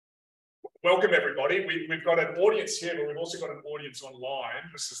welcome everybody. We've got an audience here, but we've also got an audience online.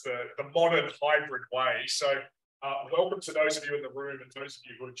 This is the modern hybrid way. So welcome to those of you in the room and those of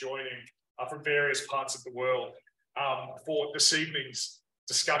you who are joining from various parts of the world for this evening's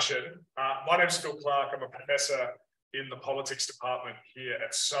discussion. My name is Phil Clark. I'm a professor in the politics department here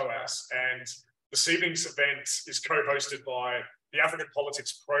at SOAS, and this evening's event is co-hosted by the African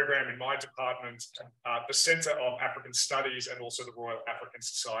Politics Program in my department, the Centre of African Studies, and also the Royal African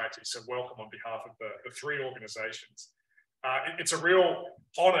Society. So welcome on behalf of the three organisations. It's a real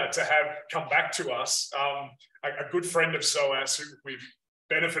honour to have come back to us a good friend of SOAS who we've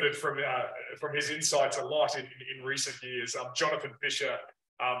benefited from his insights a lot in recent years, Jonathan Fisher,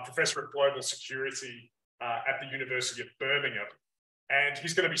 Professor of Global Security at the University of Birmingham. And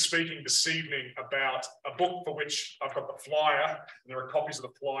he's going to be speaking this evening about a book for which I've got the flyer, and there are copies of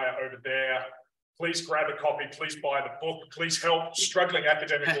the flyer over there. Please grab a copy, please buy the book, please help struggling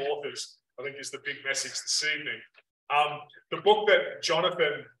academic authors, I think is the big message this evening. The book that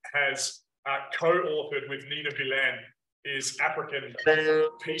Jonathan has co-authored with Nina Wilén is African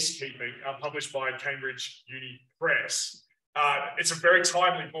Peacekeeping, published by Cambridge Uni Press. It's a very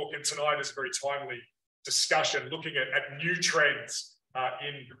timely book, and tonight is a very timely discussion looking at new trends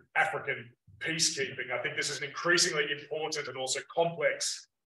in African peacekeeping. I think this is an increasingly important and also complex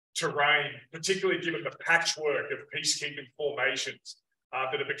terrain, particularly given the patchwork of peacekeeping formations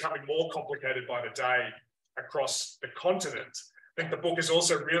that are becoming more complicated by the day across the continent. I think the book is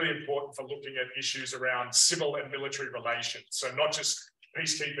also really important for looking at issues around civil and military relations. So not just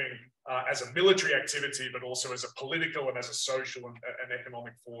peacekeeping as a military activity, but also as a political and as a social and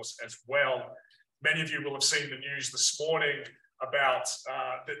economic force as well. Many of you will have seen the news this morning about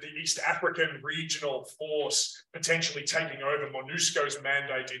the East African regional force potentially taking over MONUSCO's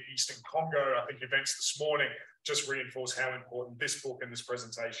mandate in Eastern Congo. I think events this morning just reinforce how important this book and this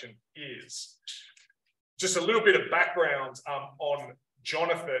presentation is. Just a little bit of background on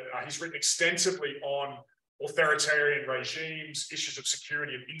Jonathan. He's written extensively on authoritarian regimes, issues of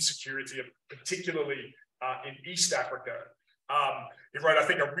security and insecurity, particularly in East Africa. He wrote, I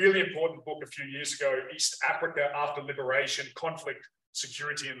think, a really important book a few years ago, East Africa After Liberation, Conflict,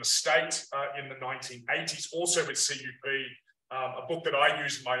 Security in the State in the 1980s, also with CUP, a book that I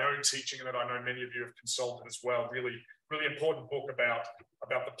use in my own teaching and that I know many of you have consulted as well. Really, really important book about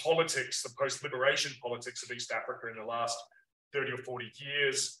the politics, the post-liberation politics of East Africa in the last 30 or 40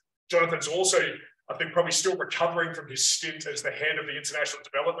 years. Jonathan's also, I think, probably still recovering from his stint as the head of the International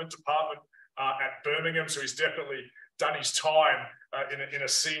Development Department at Birmingham, so he's definitely done his time in a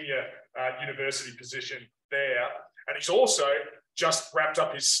senior university position there. And he's also just wrapped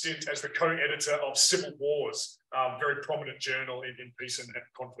up his stint as the co-editor of Civil Wars, very prominent journal in peace and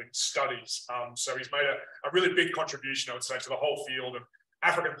conflict studies. So he's made a really big contribution, I would say, to the whole field of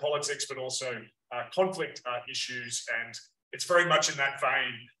African politics, but also conflict issues. And it's very much in that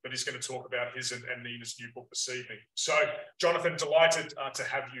vein that he's going to talk about his and Nina's new book this evening. So Jonathan, delighted to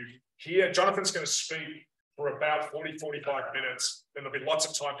have you here. Jonathan's going to speak for about 40, 45 minutes. Then there'll be lots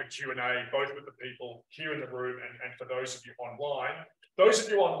of time for Q&A, both with the people here in the room and for those of you online. Those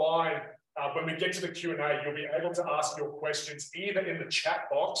of you online, when we get to the Q&A, you'll be able to ask your questions either in the chat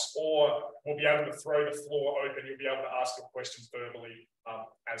box, or we'll be able to throw the floor open. You'll be able to ask your questions verbally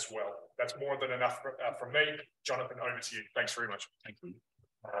as well. That's more than enough from me. Jonathan, over to you. Thanks very much. Thank you.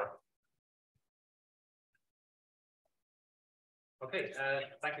 Okay,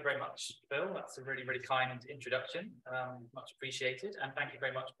 thank you very much, Phil. That's a really, really kind introduction. Much appreciated. And thank you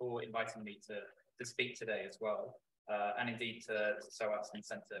very much for inviting me to speak today as well. And indeed to SOAS and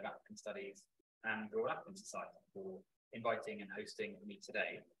Centre of African Studies and the Royal African Society for inviting and hosting me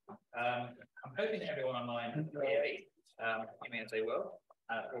today. I'm hoping that everyone online can hear me. I mean, as they will,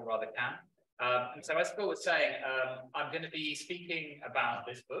 or rather can. And so as Phil was saying, I'm going to be speaking about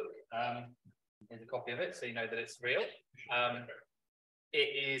this book. Here's a copy of it, so you know that it's real. It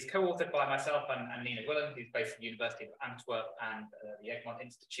is co-authored by myself and Nina Wilén, who's based at the University of Antwerp and the Egmont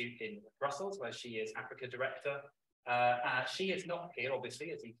Institute in Brussels, where she is Africa Director. She is not here,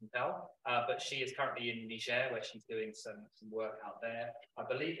 obviously, as you can tell, but she is currently in Niger, where she's doing some work out there. I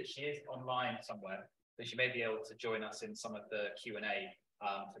believe that she is online somewhere, so she may be able to join us in some of the Q&A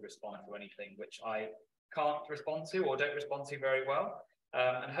to respond to anything which I can't respond to or don't respond to very well.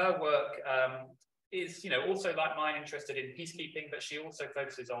 And her work is, also like mine, interested in peacekeeping, but she also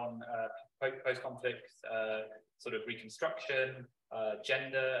focuses on post-conflict sort of reconstruction,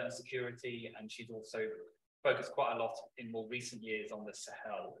 gender and security, and she's also focused quite a lot in more recent years on the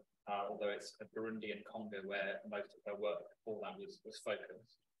Sahel, although it's Burundi and Congo where most of her work before that was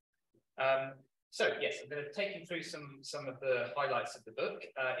focused. So yes, I'm going to take you through some of the highlights of the book.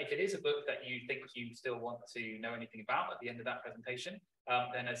 If it is a book that you think you still want to know anything about at the end of that presentation,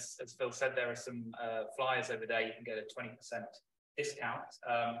 then as Phil said, there are some flyers over there. You can get a 20% discount.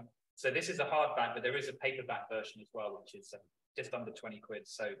 So this is a hardback, but there is a paperback version as well, which is just under 20 quid.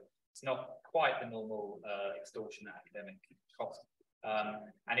 So it's not quite the normal extortionate academic cost.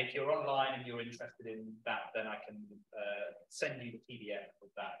 And if you're online and you're interested in that, then I can send you the PDF of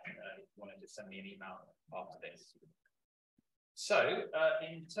that if you want to just send me an email after this. So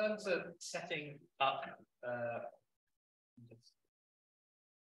in terms of setting up,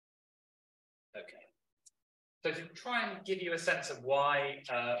 okay. So to try and give you a sense of why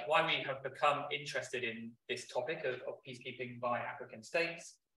we have become interested in this topic of peacekeeping by African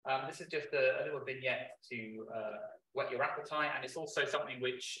states, this is just a little vignette to whet your appetite, and it's also something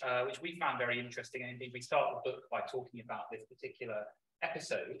which we found very interesting, and indeed we start the book by talking about this particular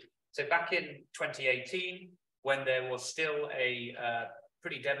episode. So back in 2018, when there was still a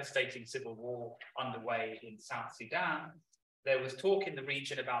pretty devastating civil war underway in South Sudan, there was talk in the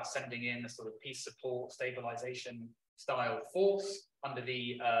region about sending in a sort of peace support stabilization style force under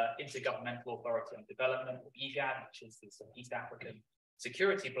the Intergovernmental Authority on Development, or IGAD, which is the East African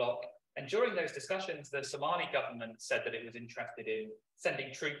security bloc. And during those discussions, the Somali government said that it was interested in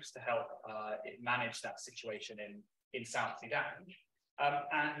sending troops to help manage that situation in South Sudan.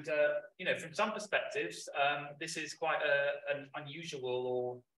 You know, from some perspectives, this is quite an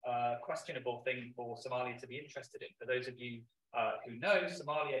unusual or questionable thing for Somalia to be interested in. For those of you who know,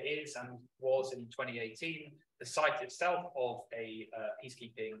 Somalia is and was in 2018 the site itself of a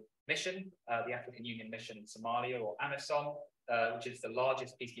peacekeeping mission, the African Union mission in Somalia, or AMISOM, which is the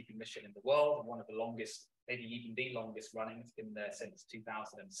largest peacekeeping mission in the world and one of the longest, maybe even the longest running. It's been there since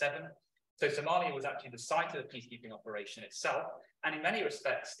 2007. So Somalia was actually the site of the peacekeeping operation itself. And in many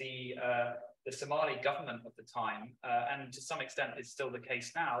respects, the Somali government of the time, and to some extent is still the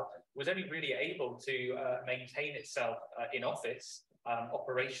case now, was only really able to maintain itself in office,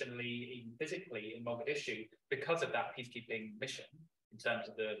 operationally, even physically in Mogadishu, because of that peacekeeping mission, in terms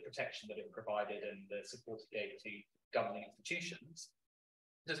of the protection that it provided and the support it gave to governing institutions.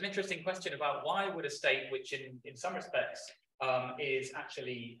 There's an interesting question about why would a state which in some respects is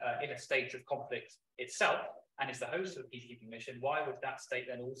actually in a state of conflict itself and is the host of the peacekeeping mission, why would that state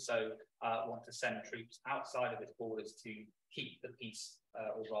then also want to send troops outside of its borders to keep the peace,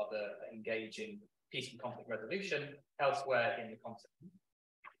 or rather engage in peace and conflict resolution elsewhere in the continent?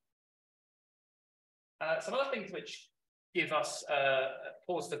 Some other things which give us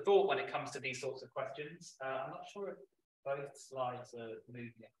pause for thought when it comes to these sorts of questions. I'm not sure if both slides are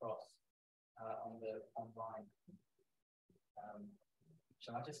moving across on the online.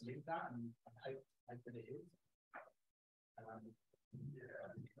 Shall I just leave that and hope that it is?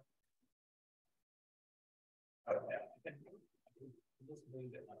 Okay. Just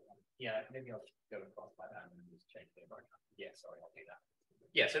move it like that. Yeah, maybe I'll go across like that and then just change it. Yeah, sorry, I'll do that.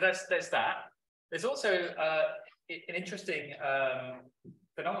 Yeah, so there's that. There's also an interesting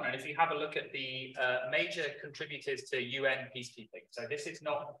phenomenon if you have a look at the major contributors to UN peacekeeping. So this is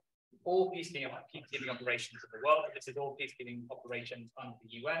not all peacekeeping operations of the world, but this is all peacekeeping operations under the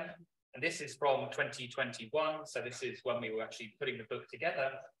UN. And this is from 2021. So this is when we were actually putting the book together.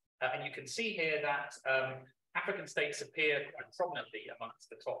 And you can see here that African states appear quite prominently amongst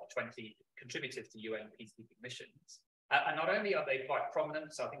the top 20 contributors to UN peacekeeping missions. And not only are they quite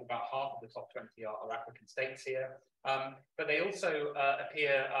prominent, so I think about half of the top 20 are African states here, but they also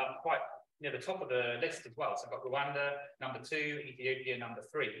appear quite near the top of the list as well. So I've got Rwanda, number 2, Ethiopia, number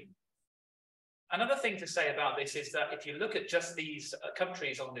 3. Another thing to say about this is that if you look at just these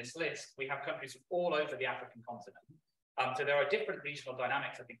countries on this list, we have countries from all over the African continent. So there are different regional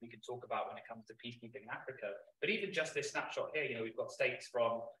dynamics I think we can talk about when it comes to peacekeeping in Africa. But even just this snapshot here, you know, we've got states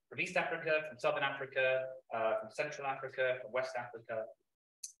from East Africa, from Southern Africa, from Central Africa, from West Africa.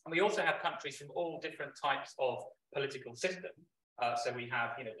 And we also have countries from all different types of political system. So we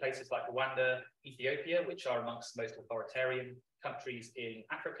have, you know, places like Rwanda, Ethiopia, which are amongst the most authoritarian countries in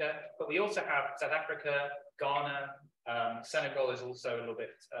Africa. But we also have South Africa, Ghana, Senegal is also a little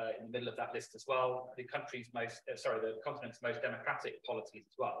bit in the middle of that list as well. The country's most, the continent's most democratic polities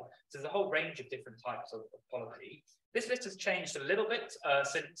as well. So there's a whole range of different types of polity. This list has changed a little bit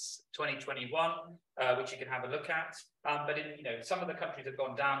since 2021, which you can have a look at. But in, you know, some of the countries have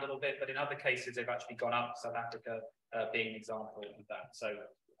gone down a little bit, but in other cases they've actually gone up. South Africa being an example of that. So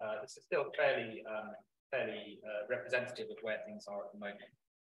this is still fairly representative of where things are at the moment.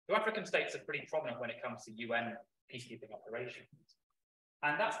 So African states are pretty prominent when it comes to UN peacekeeping operations.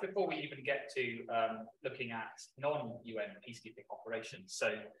 And that's before we even get to looking at non-UN peacekeeping operations.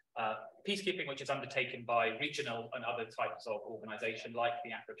 So peacekeeping, which is undertaken by regional and other types of organization like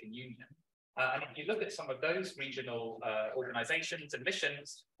the African Union. And if you look at some of those regional organizations and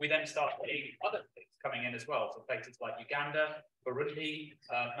missions, we then start seeing other things coming in as well. So places like Uganda, Burundi,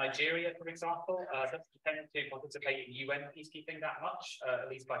 Nigeria, for example, doesn't tend to participate in UN peacekeeping that much, at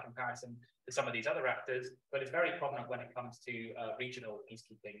least by comparison to some of these other actors, but it's very prominent when it comes to regional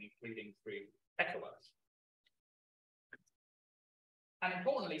peacekeeping, including through ECOWAS. And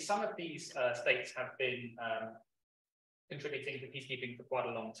importantly, some of these states have been contributing to peacekeeping for quite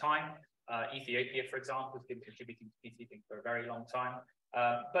a long time. Ethiopia, for example, has been contributing to peacekeeping for a very long time.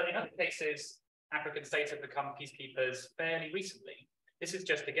 But in other cases, African states have become peacekeepers fairly recently. This is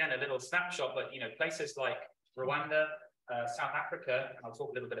just, again, a little snapshot, but places like Rwanda, South Africa, and I'll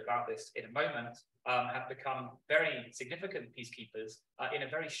talk a little bit about this in a moment, have become very significant peacekeepers in a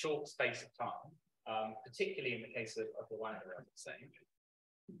very short space of time, particularly in the case of Rwanda, I would say.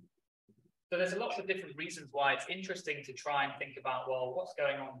 So there's lots of different reasons why it's interesting to try and think about, well, what's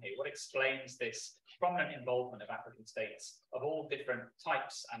going on here? What explains this prominent involvement of African states of all different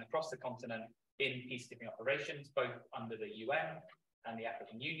types and across the continent in peacekeeping operations, both under the UN and the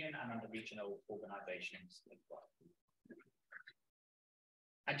African Union and under regional organizations as well.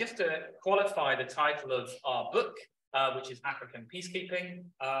 And just to qualify the title of our book, which is African Peacekeeping,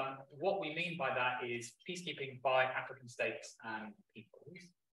 what we mean by that is peacekeeping by African states and peoples.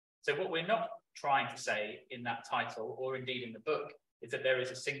 So what we're not trying to say in that title, or indeed in the book, is that there is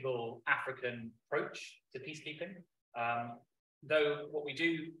a single African approach to peacekeeping. Though what we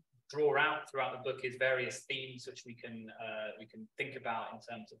do draw out throughout the book is various themes which we can think about in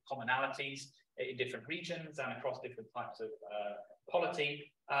terms of commonalities in different regions and across different types of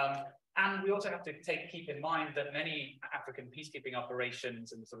polity. And we also have to keep in mind that many African peacekeeping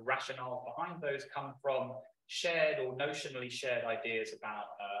operations and the sort of rationale behind those come from shared or notionally shared ideas about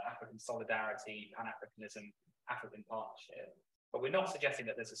African solidarity, Pan-Africanism, African partnership. But we're not suggesting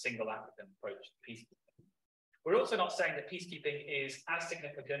that there's a single African approach to peacekeeping. We're also not saying that peacekeeping is as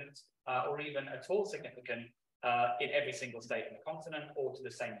significant or even at all significant in every single state in the continent or to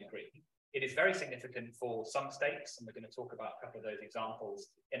the same degree. It is very significant for some states, and we're going to talk about a couple of those examples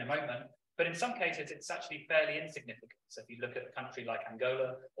in a moment, but in some cases it's actually fairly insignificant. So if you look at a country like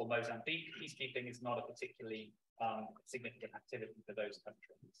Angola or Mozambique, peacekeeping is not a particularly significant activity for those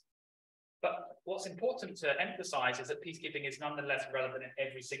countries. But what's important to emphasize is that peacekeeping is nonetheless relevant in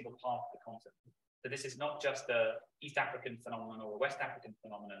every single part of the continent. So this is not just a East African phenomenon or a West African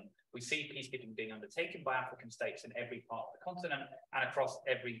phenomenon. We see peacekeeping being undertaken by African states in every part of the continent and across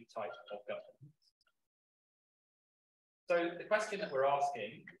every type of government. So the question that we're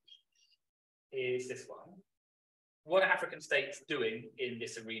asking is this one. What are African states doing in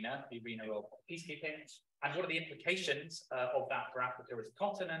this arena, the arena of peacekeeping? And what are the implications of that for Africa as a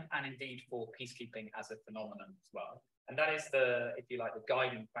continent and indeed for peacekeeping as a phenomenon as well? And that is the, if you like, the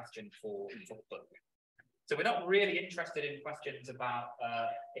guiding question for the book. So we're not really interested in questions about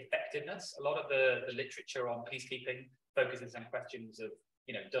effectiveness. A lot of the literature on peacekeeping focuses on questions of,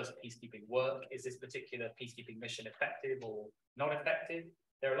 does peacekeeping work? Is this particular peacekeeping mission effective or not effective?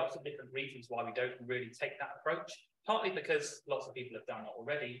 There are lots of different reasons why we don't really take that approach, partly because lots of people have done it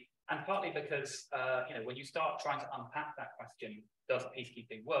already, and partly because, when you start trying to unpack that question, does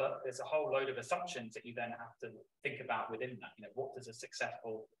peacekeeping work? There's a whole load of assumptions that you then have to think about within that. What does a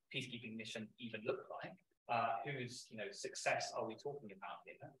successful peacekeeping mission even look like? Whose success are we talking about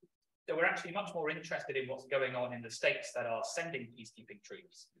here? So we're actually much more interested in what's going on in the states that are sending peacekeeping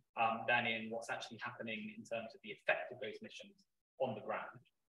troops than in what's actually happening in terms of the effect of those missions on the ground.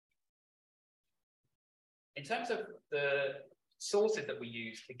 In terms of the sources that we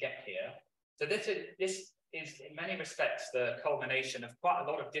use to get here, so this is in many respects the culmination of quite a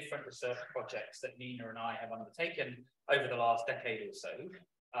lot of different research projects that Nina and I have undertaken over the last decade or so.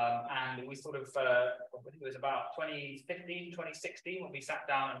 And we sort of, I think it was about 2015, 2016, when we sat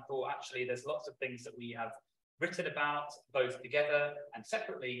down and thought, actually, there's lots of things that we have written about, both together and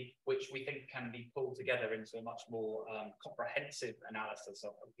separately, which we think can be pulled together into a much more comprehensive analysis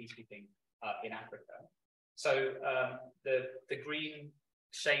of peacekeeping in Africa. So the green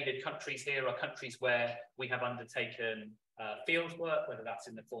shaded countries here are countries where we have undertaken field work, whether that's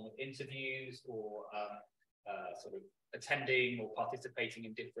in the form of interviews or sort of attending or participating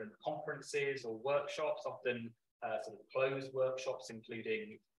in different conferences or workshops, often sort of closed workshops,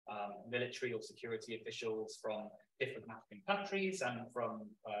 including military or security officials from different African countries and from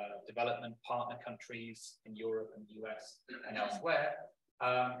development partner countries in Europe and the US and elsewhere.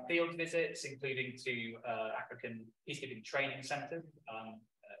 field visits, including to African peacekeeping training centres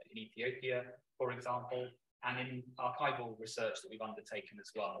in Ethiopia, for example, and in archival research that we've undertaken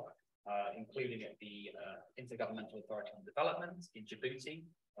as well, including at the Intergovernmental Authority on Development in Djibouti,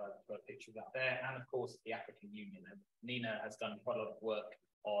 got a picture of that there, and of course the African Union. And Nina has done quite a lot of work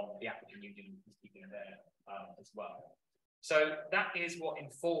on the African Union and peacekeeping there as well. So that is what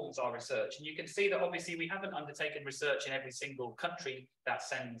informs our research. And you can see that obviously we haven't undertaken research in every single country that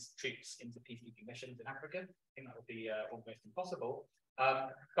sends troops into peacekeeping missions in Africa. I think that would be almost impossible.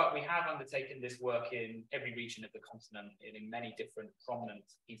 But we have undertaken this work in every region of the continent and in many different prominent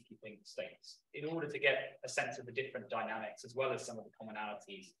peacekeeping states in order to get a sense of the different dynamics as well as some of the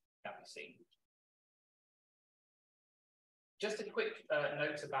commonalities that we see. Just a quick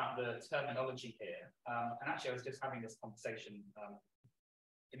note about the terminology here. And actually, I was just having this conversation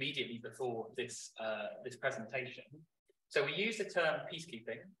immediately before this, this presentation. So we use the term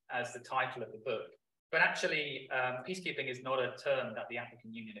peacekeeping as the title of the book, but actually peacekeeping is not a term that the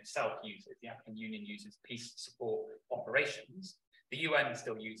African Union itself uses. The African Union uses peace support operations. The UN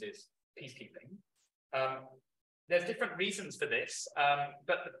still uses peacekeeping. There's different reasons for this,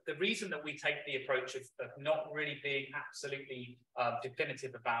 but the reason that we take the approach of not really being absolutely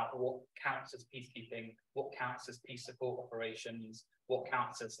definitive about what counts as peacekeeping, what counts as peace support operations, what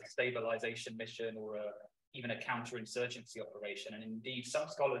counts as a stabilization mission or even a counterinsurgency operation. And indeed, some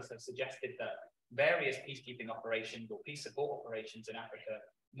scholars have suggested that various peacekeeping operations or peace support operations in Africa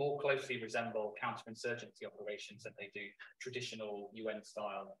more closely resemble counterinsurgency operations than they do traditional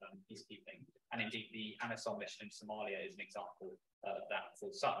UN-style peacekeeping. And indeed, the AMISOM mission in Somalia is an example of that for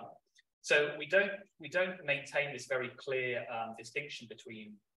some. So we don't maintain this very clear distinction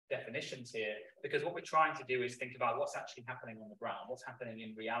between definitions here, because what we're trying to do is think about what's actually happening on the ground, what's happening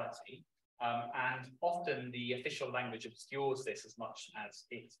in reality. And often the official language obscures this as much as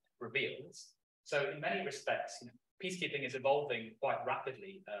it reveals. So in many respects, peacekeeping is evolving quite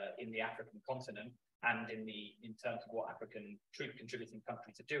rapidly in the African continent and in terms of what African troop contributing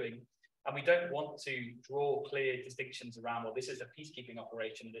countries are doing. And we don't want to draw clear distinctions around, well, this is a peacekeeping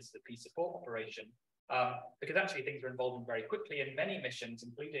operation, this is a peace support operation, because actually things are evolving very quickly, and many missions,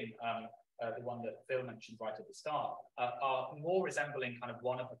 including the one that Phil mentioned right at the start, are more resembling kind of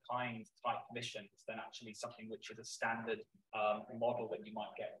one-of-a-kind type missions than actually something which is a standard model that you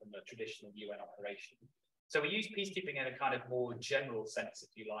might get from a traditional UN operation. So we use peacekeeping in a kind of more general sense, if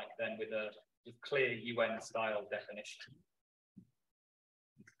you like, than with a clear UN-style definition.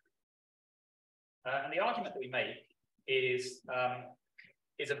 And the argument that we make is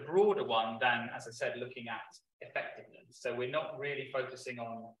a broader one than, as I said, looking at effectiveness. So we're not really focusing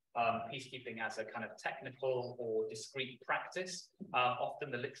on peacekeeping as a kind of technical or discrete practice.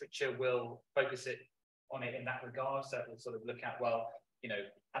 Often the literature will focus on it in that regard. So we'll sort of look at, well, you know,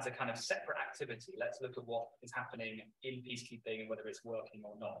 as a kind of separate activity, let's look at what is happening in peacekeeping and whether it's working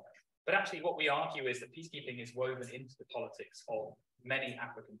or not. But actually what we argue is that peacekeeping is woven into the politics of many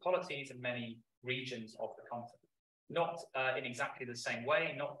African polities and many regions of the continent. Not in exactly the same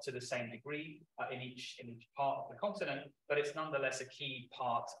way, not to the same degree in each part of the continent, but it's nonetheless a key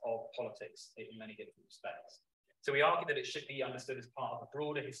part of politics in many different respects. So we argue that it should be understood as part of a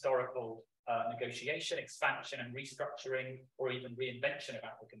broader historical negotiation, expansion and restructuring, or even reinvention of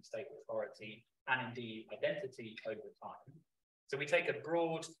African state authority and indeed identity over time. So we take a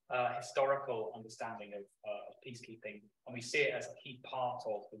broad historical understanding of peacekeeping, and we see it as a key part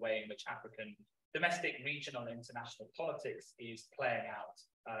of the way in which African domestic, regional, and international politics is playing out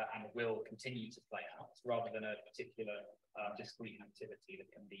and will continue to play out, rather than a particular discrete activity that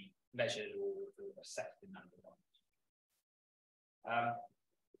can be measured or assessed in that regard.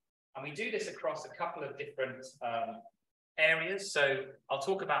 And we do this across a couple of different areas. So I'll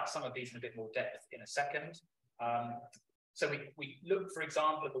talk about some of these in a bit more depth in a second. So we look, for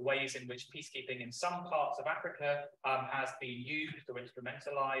example, at the ways in which peacekeeping in some parts of Africa has been used or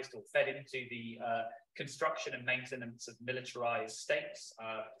instrumentalized or fed into the construction and maintenance of militarized states,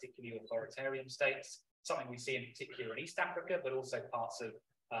 particularly authoritarian states, something we see in particular in East Africa, but also parts of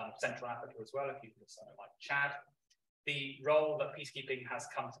Central Africa as well, if you look at something like Chad. The role that peacekeeping has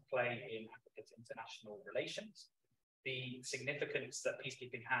come to play in Africa's international relations, the significance that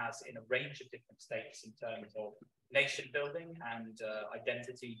peacekeeping has in a range of different states in terms of nation building and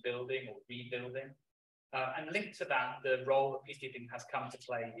identity building or rebuilding. And linked to that, the role that peacekeeping has come to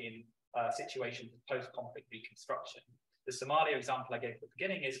play in situations of post-conflict reconstruction. The Somalia example I gave at the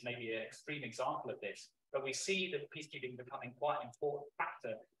beginning is maybe an extreme example of this, but we see that peacekeeping becoming quite an important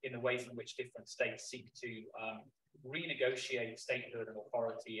factor in the ways in which different states seek to renegotiate statehood and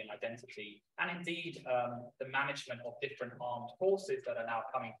authority and identity, and indeed the management of different armed forces that are now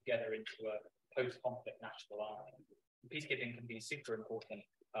coming together into a post-conflict national army. Peacekeeping can be super important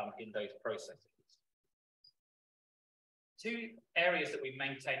in those processes. Two areas that we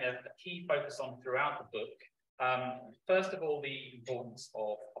maintain a key focus on throughout the book. First of all, the importance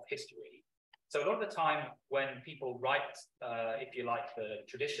of history. So a lot of the time when people write, if you like, the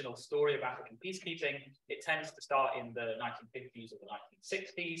traditional story of African peacekeeping, it tends to start in the 1950s or the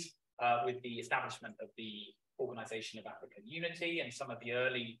 1960s with the establishment of the Organization of African Unity and some of the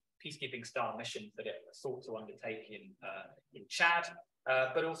early peacekeeping style missions that it sought to undertake in Chad,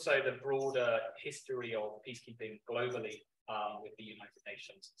 but also the broader history of peacekeeping globally with the United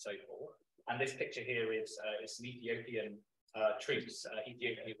Nations and so forth. And this picture here is some Ethiopian troops.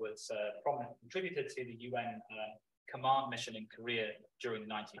 Ethiopia was a prominent contributor to the UN command mission in Korea during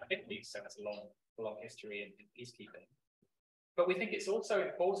the 1950s, so it's a long history in peacekeeping. But we think it's also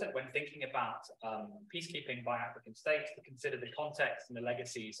important when thinking about peacekeeping by African states to consider the context and the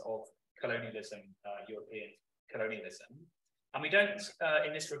legacies of colonialism, European colonialism. And we don't,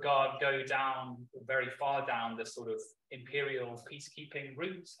 in this regard, go down very far down the sort of imperial peacekeeping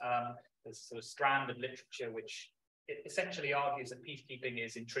route. There's a sort of strand of literature which essentially argues that peacekeeping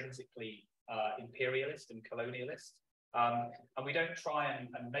is intrinsically imperialist and colonialist. And we don't try and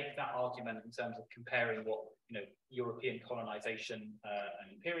make that argument in terms of comparing what European colonization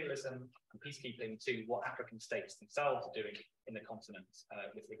and imperialism and peacekeeping to what African states themselves are doing in the continent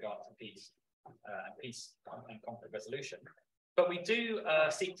with regard to peace and conflict resolution. But we do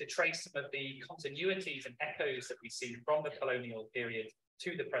seek to trace some of the continuities and echoes that we see from the colonial period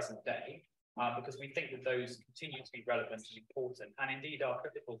to the present day, because we think that those continue to be relevant and important, and indeed are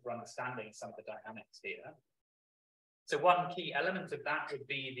critical for understanding some of the dynamics here. So one key element of that would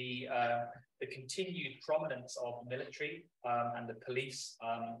be the continued prominence of military and the police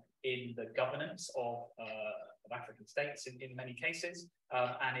in the governance of African states in many cases,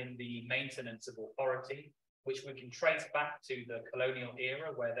 and in the maintenance of authority, which we can trace back to the colonial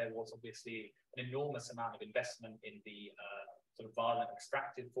era, where there was obviously an enormous amount of investment in the sort of violent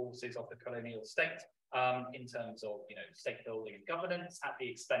extractive forces of the colonial state in terms of state building and governance at the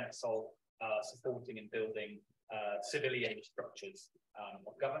expense of supporting and building civilian structures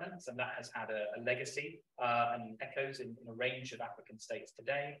of governance, and that has had a legacy and echoes in a range of African states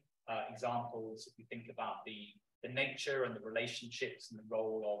today. Examples, if we think about the nature and the relationships and the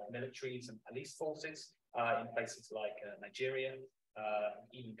role of militaries and police forces in places like Nigeria,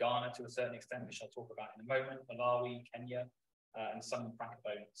 even Ghana to a certain extent, which I'll talk about in a moment, Malawi, Kenya, and some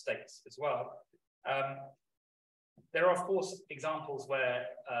Francophone states as well. There are, of course, examples where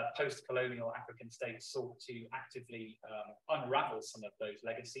post-colonial African states sought to actively unravel some of those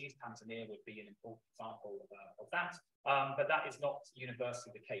legacies. Tanzania would be an important example of that, but that is not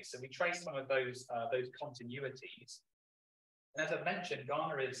universally the case. So we trace some of those continuities. And as I've mentioned,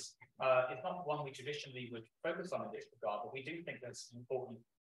 Ghana is not one we traditionally would focus on in this regard, but we do think there's some important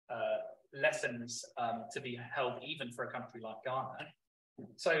lessons to be held even for a country like Ghana.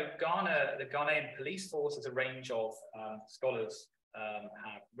 So Ghana, the Ghanaian police force, as a range of scholars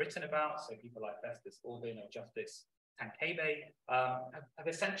have written about, so people like Festus Orbin or Justice Tankebe have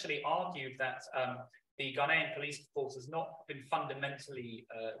essentially argued that the Ghanaian police force has not been fundamentally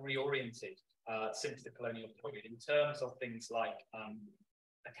reoriented since the colonial period in terms of things like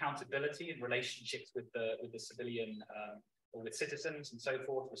accountability and relationships with the civilian or with citizens and so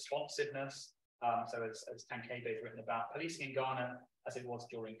forth, responsiveness. So as Tankebe has written about, policing in Ghana, as it was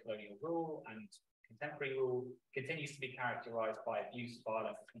during colonial rule and contemporary rule, continues to be characterized by abuse,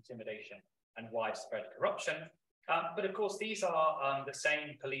 violence, intimidation, and widespread corruption. But of course, these are the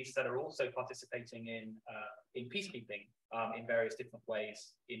same police that are also participating in peacekeeping in various different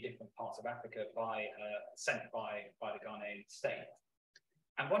ways in different parts of Africa sent by the Ghanaian state.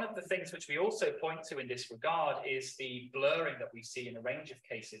 And one of the things which we also point to in this regard is the blurring that we see in a range of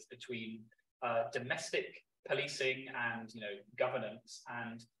cases between domestic policing and governance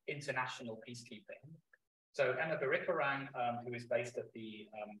and international peacekeeping. So Emma Barikarang, who is based at the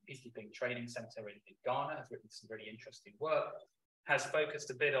Peacekeeping Training Center in Ghana, has written some really interesting work, has focused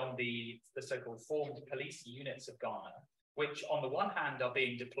a bit on the so-called formed police units of Ghana, which on the one hand are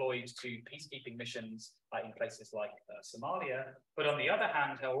being deployed to peacekeeping missions in places like Somalia, but on the other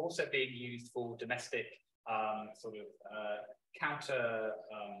hand are also being used for domestic counter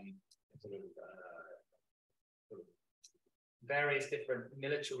various different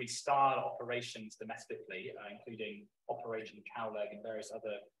military style operations domestically, including Operation Cowleg and various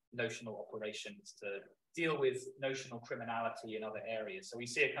other notional operations to deal with notional criminality in other areas. So we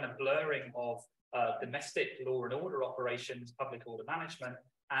see a kind of blurring of domestic law and order operations, public order management,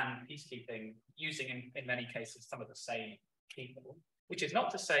 and peacekeeping, using in many cases some of the same people, which is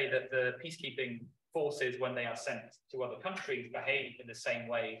not to say that the peacekeeping forces, when they are sent to other countries, behave in the same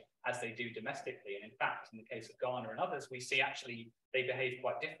way as they do domestically. And in fact, in the case of Ghana and others, we see actually they behave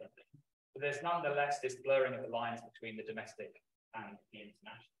quite differently. But there's nonetheless this blurring of the lines between the domestic and the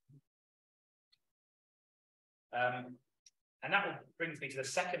international. And that brings me to the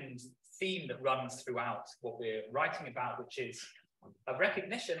second theme that runs throughout what we're writing about, which is a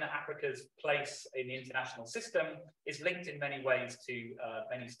recognition that Africa's place in the international system is linked in many ways to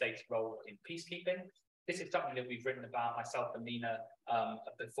many states' role in peacekeeping. This is something that we've written about, myself and Nina,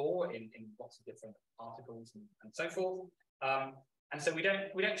 before in lots of different articles and so forth. And so we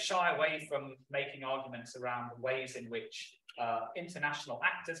don't shy away from making arguments around the ways in which international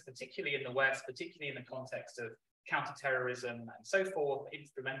actors, particularly in the West, particularly in the context of counterterrorism and so forth,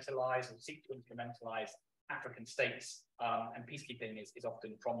 instrumentalize or seek to instrumentalize African states, and peacekeeping is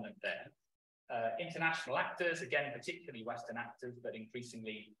often prominent there. International actors, again, particularly Western actors, but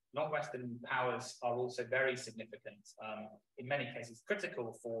increasingly non-Western powers are also very significant, in many cases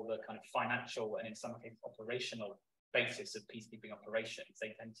critical for the kind of financial and in some cases operational basis of peacekeeping operations.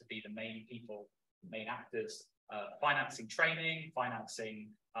 They tend to be the main people, main actors, financing training, financing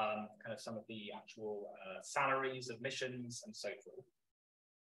kind of some of the actual salaries of missions and so forth.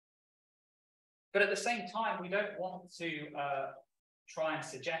 But at the same time, we don't want to try and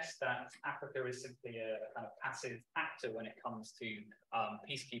suggest that Africa is simply a kind of passive actor when it comes to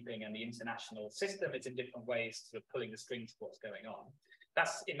peacekeeping and the international system. It's in different ways sort of pulling the strings of what's going on.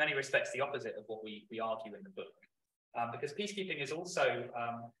 That's in many respects the opposite of what we argue in the book. Because peacekeeping is also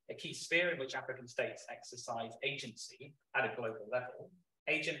a key sphere in which African states exercise agency at a global level.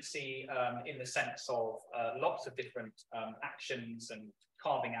 Agency in the sense of lots of different actions and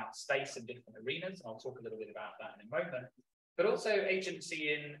carving out space in different arenas, and I'll talk a little bit about that in a moment, but also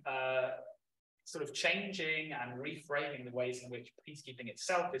agency in sort of changing and reframing the ways in which peacekeeping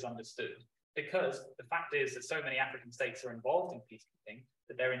itself is understood, because the fact is that so many African states are involved in peacekeeping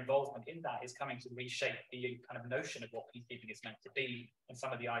that their involvement in that is coming to reshape the kind of notion of what peacekeeping is meant to be and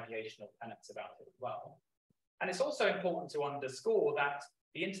some of the ideational tenets about it as well. And it's also important to underscore that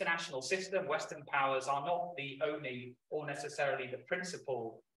the international system, Western powers, are not the only or necessarily the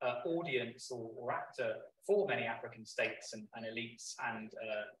principal audience or actor for many African states and elites and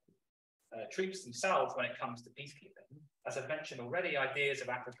troops themselves when it comes to peacekeeping. As I've mentioned already, ideas of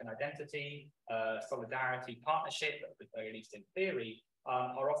African identity, solidarity, partnership, at least in theory,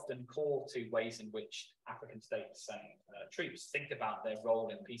 are often core to ways in which African states and troops think about their role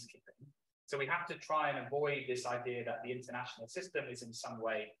in peacekeeping. So we have to try and avoid this idea that the international system is in some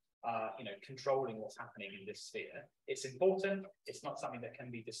way, controlling what's happening in this sphere. It's important. It's not something that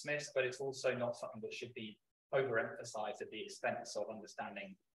can be dismissed, but it's also not something that should be overemphasized at the expense of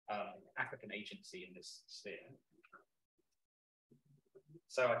understanding African agency in this sphere.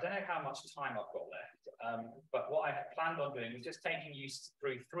 So I don't know how much time I've got left, but what I've planned on doing is just taking you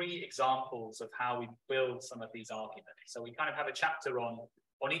through 3 examples of how we build some of these arguments. So we kind of have a chapter on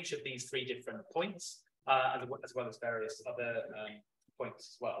each of these 3 different points, as well as various other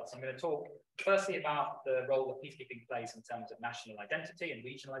points as well. So I'm going to talk firstly about the role that peacekeeping plays in terms of national identity and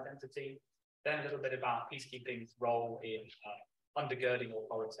regional identity, then a little bit about peacekeeping's role in undergirding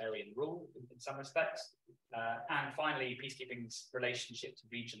authoritarian rule in some respects, and finally, peacekeeping's relationship to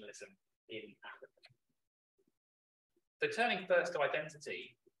regionalism in Africa. So turning first to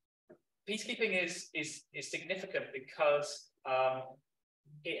identity, peacekeeping is significant because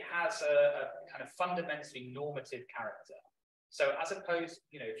it has a kind of fundamentally normative character. So as opposed,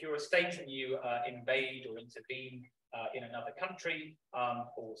 if you're a state and you invade or intervene in another country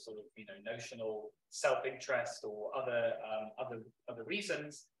for sort of, notional self-interest or other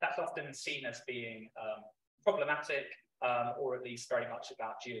reasons, that's often seen as being problematic, or at least very much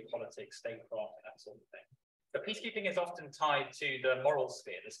about geopolitics, statecraft, that sort of thing. But peacekeeping is often tied to the moral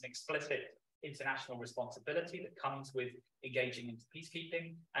sphere. There's an explicit international responsibility that comes with engaging into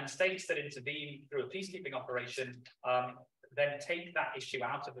peacekeeping, and states that intervene through a peacekeeping operation then take that issue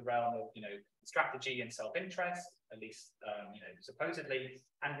out of the realm of strategy and self-interest, at least supposedly,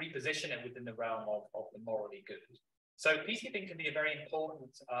 and reposition it within the realm of the morally good. So peacekeeping can be a very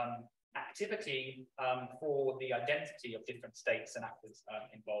important activity for the identity of different states and actors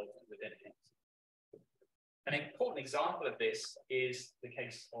involved within it. An important example of this is the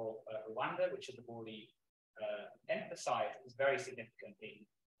case of Rwanda, which, as I've already emphasized is very significant in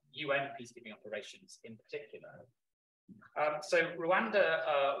UN peacekeeping operations in particular. So Rwanda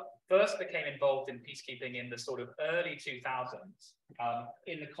first became involved in peacekeeping in the sort of early 2000s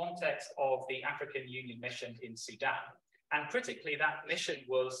in the context of the African Union mission in Sudan. And critically, that mission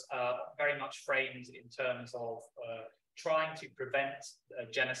was very much framed in terms of trying to prevent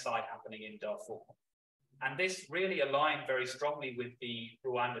genocide happening in Darfur. And this really aligned very strongly with the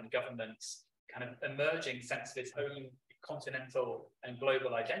Rwandan government's kind of emerging sense of its own continental and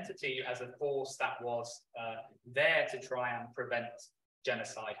global identity as a force that was there to try and prevent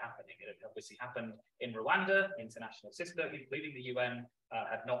genocide happening. It had obviously happened in Rwanda. The international system, including the UN,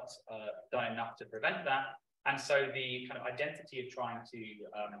 had not done enough to prevent that. And so the kind of identity of trying to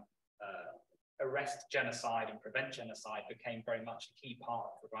arrest genocide and prevent genocide became very much a key part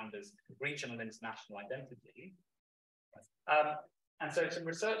of Rwanda's regional and international identity. And so some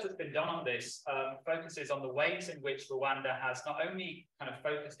research that's been done on this focuses on the ways in which Rwanda has not only kind of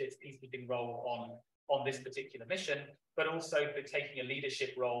focused its peacekeeping role on this particular mission, but also for taking a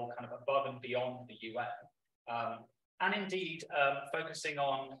leadership role kind of above and beyond the UN. And indeed, focusing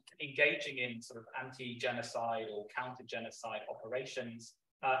on engaging in sort of anti-genocide or counter-genocide operations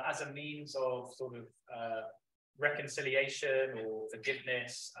as a means of sort of reconciliation or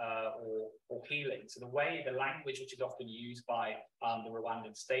forgiveness or healing. So the language which is often used by the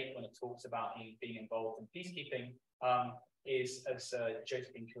Rwandan state when it talks about being involved in peacekeeping is, as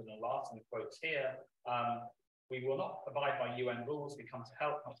Josephine Kilner-Larsen quotes here, we will not abide by UN rules. We come to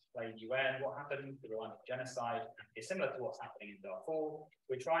help, not to blame UN. What happened, the Rwandan genocide, is similar to what's happening in Darfur.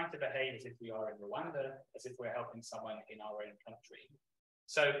 We're trying to behave as if we are in Rwanda, as if we're helping someone in our own country.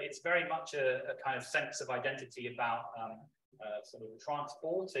 So it's very much a kind of sense of identity about sort of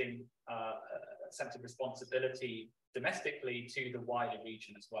transporting a sense of responsibility domestically to the wider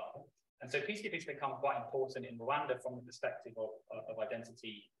region as well. And so peacekeeping has become quite important in Rwanda from the perspective of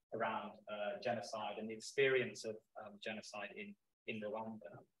identity around genocide and the experience of genocide in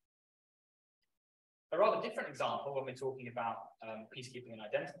Rwanda. A rather different example when we're talking about peacekeeping and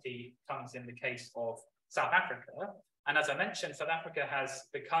identity comes in the case of South Africa. And as I mentioned, South Africa has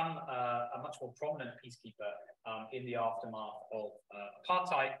become a much more prominent peacekeeper in the aftermath of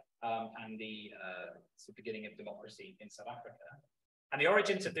apartheid and the beginning of democracy in South Africa. And the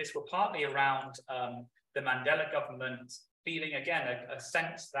origins of this were partly around the Mandela government feeling, again, a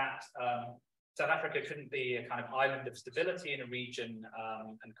sense that South Africa couldn't be a kind of island of stability in a region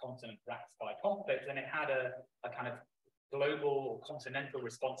and continent racked by conflict, and it had a kind of global or continental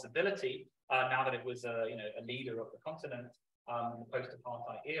responsibility now that it was a leader of the continent in the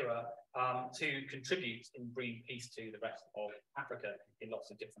post-apartheid era to contribute in bringing peace to the rest of Africa in lots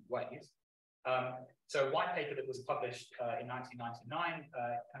of different ways. So a white paper that was published in 1999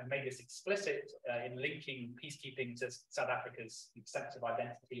 kind of made this explicit in linking peacekeeping to South Africa's sense of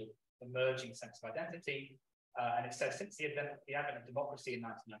identity, or emerging sense of identity. And it says, since the advent of democracy in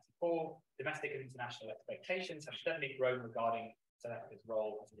 1994, domestic and international expectations have steadily grown regarding South Africa's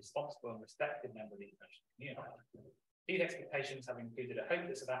role as a responsible and respected member of the international community. These expectations have included a hope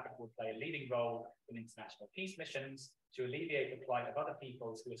that South Africa will play a leading role in international peace missions to alleviate the plight of other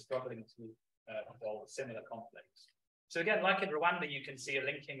peoples who are struggling to resolve similar conflicts. So again, like in Rwanda, you can see a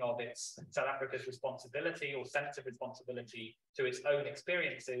linking of its South Africa's responsibility or sense of responsibility to its own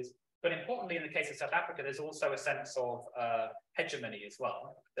experiences. But importantly, in the case of South Africa, there's also a sense of hegemony as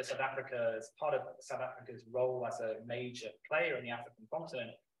well. That South Africa, as part of South Africa's role as a major player in the African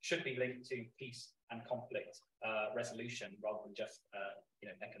continent, should be linked to peace and conflict resolution rather than just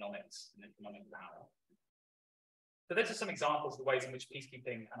economics and economic power. So those are some examples of the ways in which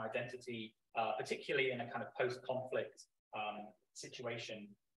peacekeeping and identity, particularly in a kind of post-conflict situation,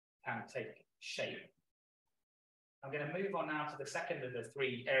 can take shape. I'm going to move on now to the second of the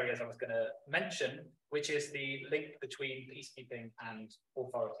three areas I was going to mention, which is the link between peacekeeping and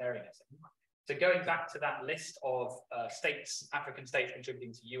authoritarianism. So going back to that list of states, African states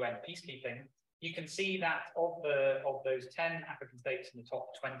contributing to UN peacekeeping, you can see that of those 10 African states in the top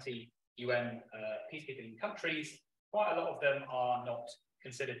 20 UN peacekeeping countries, quite a lot of them are not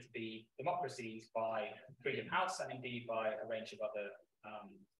considered to be democracies by Freedom House and indeed by a range of other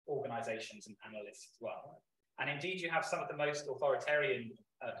organizations and analysts as well. And indeed, you have some of the most authoritarian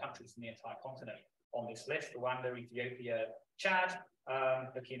countries in the entire continent on this list: Rwanda, Ethiopia, Chad,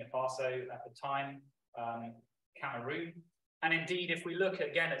 Burkina Faso at the time, Cameroon. And indeed, if we look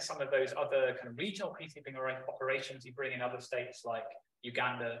again at some of those other kind of regional peacekeeping operations, you bring in other states like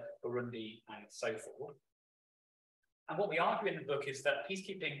Uganda, Burundi, and so forth. And what we argue in the book is that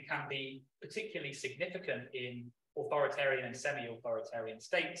peacekeeping can be particularly significant in authoritarian and semi-authoritarian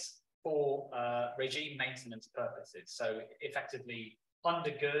states, for regime maintenance purposes. So effectively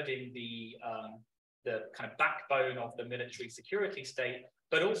undergirding the kind of backbone of the military security state,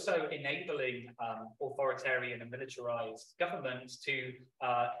 but also enabling authoritarian and militarized governments to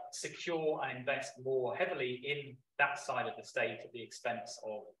secure and invest more heavily in that side of the state at the expense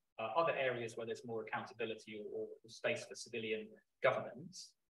of other areas where there's more accountability or space for civilian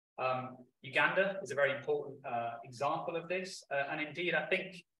governments. Uganda is a very important example of this, and indeed I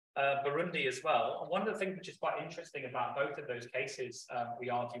think Burundi as well. And one of the things which is quite interesting about both of those cases, we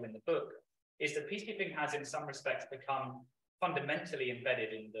argue in the book, is that peacekeeping has in some respects become fundamentally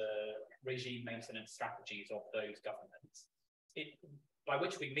embedded in the regime maintenance strategies of those governments. By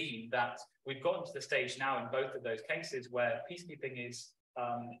which we mean that we've gotten to the stage now in both of those cases where peacekeeping is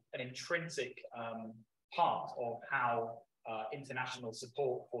an intrinsic part of how international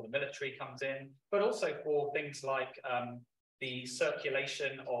support for the military comes in, but also for things like the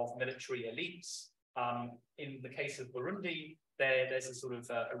circulation of military elites. In the case of Burundi, there's a sort of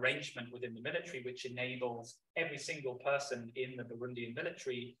arrangement within the military which enables every single person in the Burundian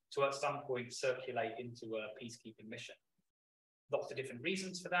military to at some point circulate into a peacekeeping mission. Lots of different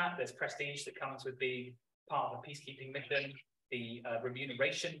reasons for that. There's prestige that comes with being part of a peacekeeping mission. The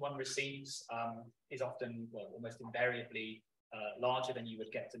remuneration one receives is often, well, almost invariably larger than you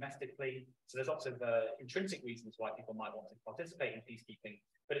would get domestically. So there's lots of intrinsic reasons why people might want to participate in peacekeeping,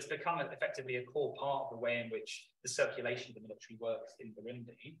 but it's become effectively a core part of the way in which the circulation of the military works in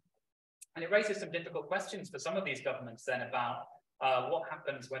Burundi. And it raises some difficult questions for some of these governments then about what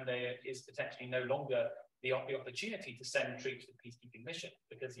happens when there is potentially no longer the opportunity to send troops to peacekeeping mission,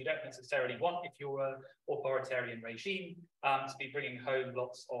 because you don't necessarily want, if you're an authoritarian regime, to be bringing home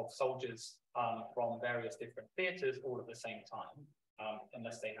lots of soldiers from various different theatres all at the same time,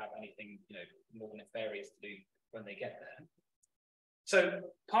 unless they have anything, more nefarious to do when they get there. So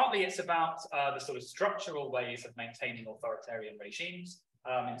partly it's about the sort of structural ways of maintaining authoritarian regimes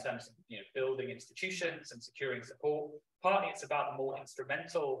in terms of building institutions and securing support. Partly it's about the more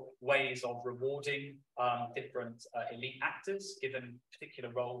instrumental ways of rewarding different elite actors given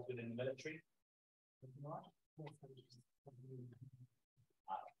particular roles within the military.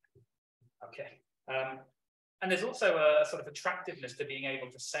 Okay. And there's also a sort of attractiveness to being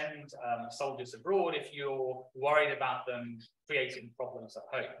able to send soldiers abroad if you're worried about them creating problems at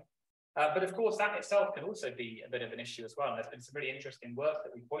home. But of course, that itself can also be a bit of an issue as well. And there's been some really interesting work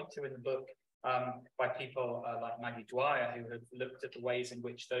that we point to in the book by people like Maggie Dwyer, who have looked at the ways in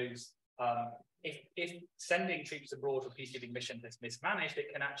which those, if sending troops abroad for peacekeeping missions is mismanaged,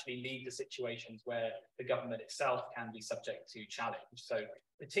 it can actually lead to situations where the government itself can be subject to challenge. So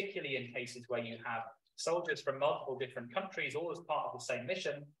particularly in cases where you have soldiers from multiple different countries, all as part of the same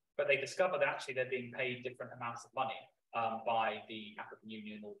mission, but they discover that actually they're being paid different amounts of money by the African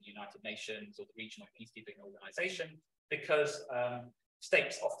Union or the United Nations or the regional peacekeeping organization, because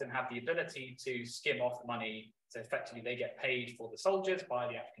states often have the ability to skim off money. So effectively they get paid for the soldiers by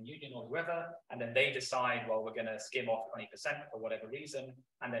the African Union or whoever, and then they decide, well, we're going to skim off 20% for whatever reason,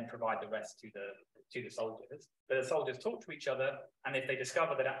 and then provide the rest to the soldiers. But the soldiers talk to each other, and if they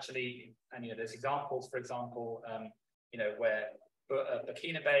discover that actually, and there's examples, for example, where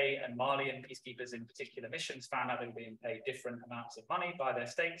Burkina and Malian peacekeepers in particular missions found out they were being paid different amounts of money by their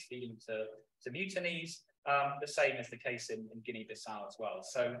states, leading to mutinies. The same is the case in Guinea-Bissau as well.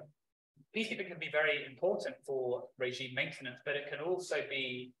 So peacekeeping can be very important for regime maintenance, but it can also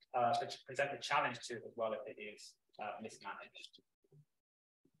be present a challenge to it as well if it is mismanaged.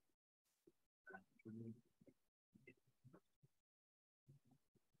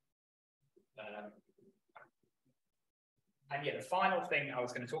 And yeah, the final thing I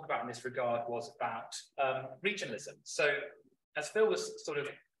was going to talk about in this regard was about regionalism. So as Phil was sort of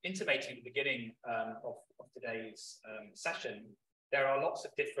intimating at the beginning of today's session, there are lots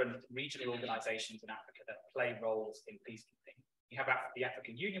of different regional organizations in Africa that play roles in peacekeeping. You have the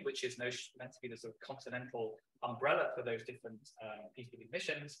African Union, which is meant to be the sort of continental umbrella for those different peacekeeping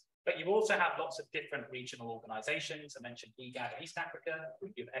missions. But you also have lots of different regional organizations. I mentioned IGAD in East Africa,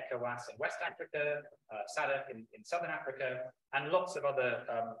 you have ECOWAS in West Africa, SADC in Southern Africa, and lots of other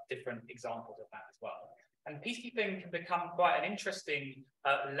different examples of that as well. And peacekeeping can become quite an interesting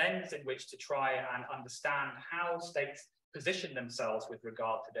lens in which to try and understand how states position themselves with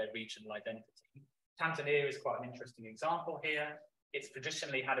regard to their regional identity. Tanzania is quite an interesting example here. It's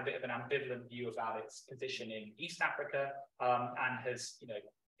traditionally had a bit of an ambivalent view about its position in East Africa and has,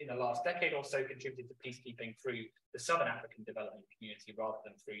 in the last decade or so, contributed to peacekeeping through the Southern African development community rather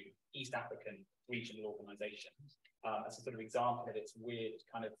than through East African regional organizations. As a sort of example of its weird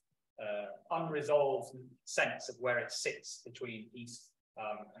kind of unresolved sense of where it sits between East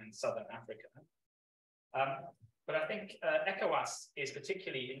and Southern Africa. But I think ECOWAS is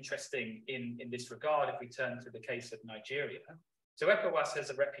particularly interesting in this regard if we turn to the case of Nigeria. So ECOWAS has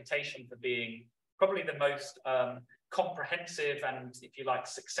a reputation for being probably the most comprehensive and, if you like,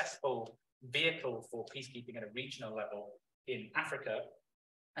 successful vehicle for peacekeeping at a regional level in Africa.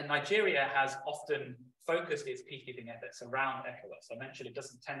 And Nigeria has often focused its peacekeeping efforts around ECOWAS. I mentioned it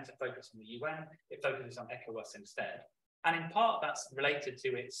doesn't tend to focus on the UN, it focuses on ECOWAS instead. And in part, that's related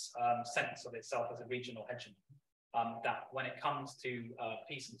to its sense of itself as a regional hegemon. That when it comes to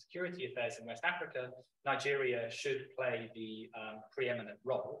peace and security affairs in West Africa, Nigeria should play the preeminent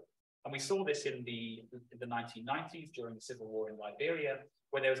role. And we saw this in the 1990s during the civil war in Liberia,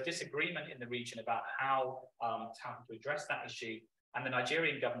 where there was disagreement in the region about how to address that issue. And the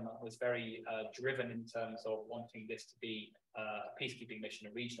Nigerian government was very driven in terms of wanting this to be a peacekeeping mission,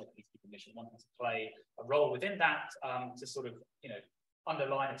 a regional peacekeeping mission, wanting to play a role within that to sort of,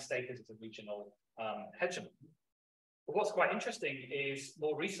 underline its status as a regional hegemon. But what's quite interesting is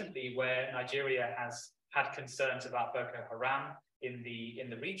more recently, where Nigeria has had concerns about Boko Haram in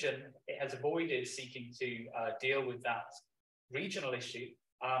the region, it has avoided seeking to deal with that regional issue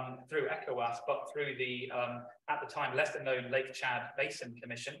through ECOWAS, but through the, at the time, lesser known Lake Chad Basin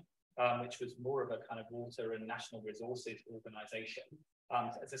Commission, which was more of a kind of water and national resources organization,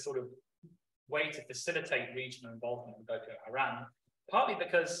 as a sort of way to facilitate regional involvement in Boko Haram, partly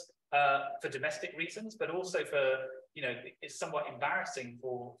because for domestic reasons, but also for, it's somewhat embarrassing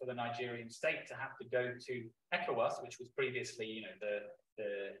for the Nigerian state to have to go to ECOWAS, which was previously,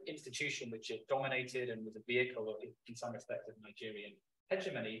 the institution which it dominated and was a vehicle of, in some respects, of Nigerian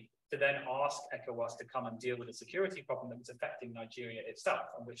hegemony, to then ask ECOWAS to come and deal with a security problem that was affecting Nigeria itself,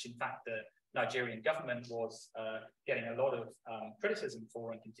 and which, in fact, the Nigerian government was getting a lot of criticism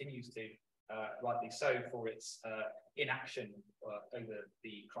for, and continues to, rightly so, for its inaction over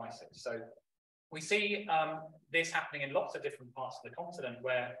the crisis. So we see this happening in lots of different parts of the continent,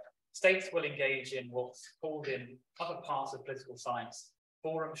 where states will engage in what's called in other parts of political science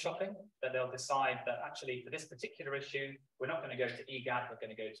forum shopping, that they'll decide that actually for this particular issue, we're not going to go to IGAD, we're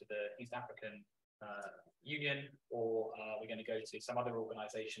going to go to the East African Union, or we're going to go to some other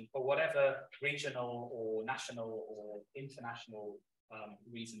organization for whatever regional or national or international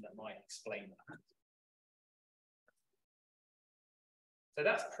reason that might explain that. So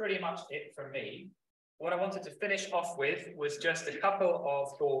that's pretty much it from me. What I wanted to finish off with was just a couple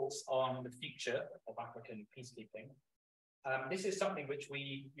of thoughts on the future of African peacekeeping. This is something which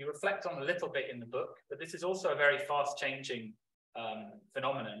we reflect on a little bit in the book, but this is also a very fast-changing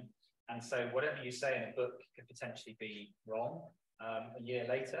phenomenon. And so whatever you say in a book could potentially be wrong a year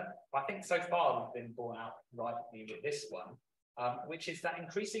later. But I think so far we've been borne out rightly with this one, which is that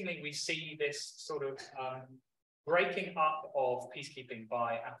increasingly we see this sort of breaking up of peacekeeping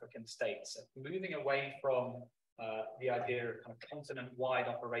by African states, moving away from the idea of kind of continent-wide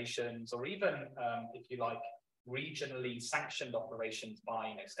operations, or even, if you like, regionally sanctioned operations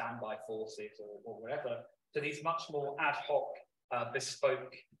by standby forces or whatever, to these much more ad hoc,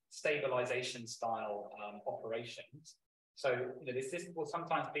 bespoke stabilization style operations. So this will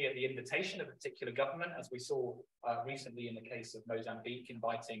sometimes be at the invitation of a particular government, as we saw recently in the case of Mozambique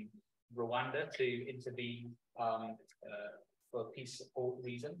inviting Rwanda to intervene for peace support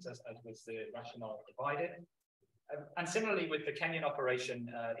reasons, as was the rationale provided. And similarly with the Kenyan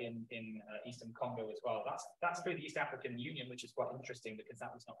operation in Eastern Congo as well. That's through the East African Union, which is quite interesting because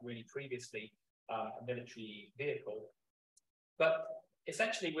that was not really previously a military vehicle. But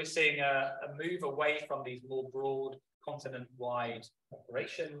essentially we're seeing a move away from these more broad continent-wide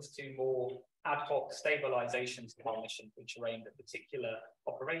operations to more ad hoc stabilization missions, which are aimed at particular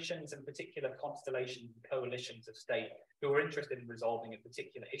operations and particular constellations and coalitions of state who are interested in resolving a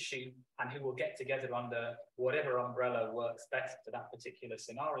particular issue and who will get together under whatever umbrella works best for that particular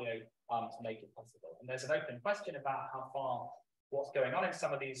scenario to make it possible. And there's an open question about how far what's going on in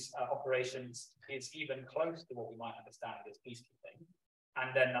some of these operations is even close to what we might understand as peacekeeping.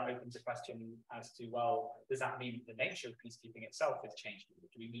 And then that opens a question as to, well, does that mean the nature of peacekeeping itself has changed?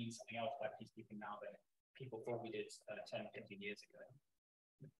 Do we mean something else by peacekeeping now than people thought we did 10, 15 years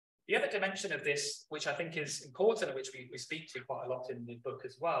ago? The other dimension of this, which I think is important, and which we speak to quite a lot in the book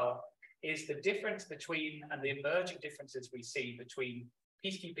as well, is the difference between, and the emerging differences we see between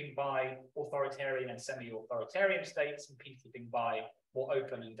peacekeeping by authoritarian and semi-authoritarian states and peacekeeping by more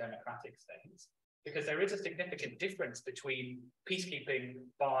open and democratic states. because there is a significant difference between peacekeeping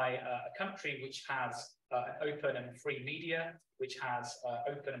by a country which has an open and free media, which has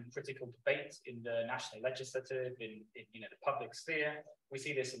open and critical debate in the national legislative, in the public sphere. We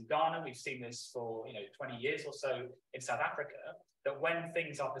see this in Ghana. We've seen this for 20 years or so in South Africa. That when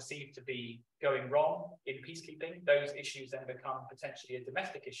things are perceived to be going wrong in peacekeeping, those issues then become potentially a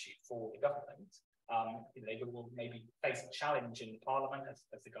domestic issue for the government. They will maybe face a challenge in Parliament, as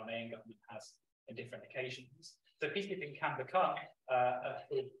the Ghanaian government has on different occasions. So peacekeeping can become a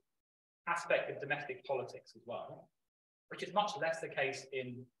sort of aspect of domestic politics as well, which is much less the case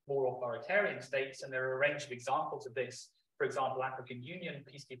in more authoritarian states. And there are a range of examples of this. For example, African Union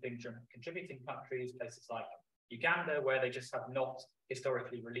peacekeeping contributing countries, places like Uganda, where they just have not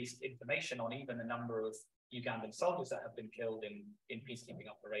historically released information on even the number of Ugandan soldiers that have been killed in peacekeeping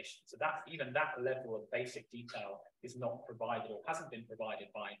operations. So that even that level of basic detail is not provided or hasn't been provided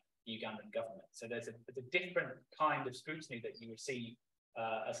by the Ugandan government. So there's a different kind of scrutiny that you would see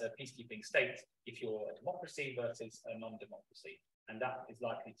as a peacekeeping state if you're a democracy versus a non-democracy. And that is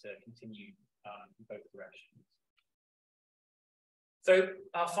likely to continue in both directions. So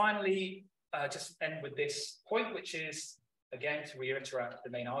finally, just end with this point, which is, again, to reiterate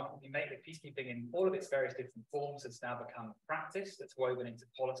the main argument we make, that peacekeeping in all of its various different forms has now become practice that's woven into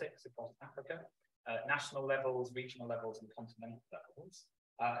politics across Africa, national levels, regional levels, and continental levels.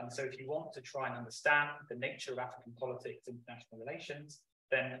 And so if you want to try and understand the nature of African politics, international relations,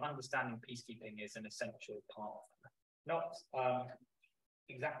 then understanding peacekeeping is an essential part of that. Not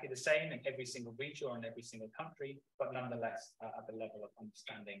exactly the same in every single region or in every single country, but nonetheless at the level of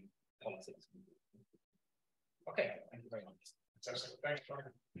understanding politics. Okay, thank you very much. Fantastic. Thanks, John.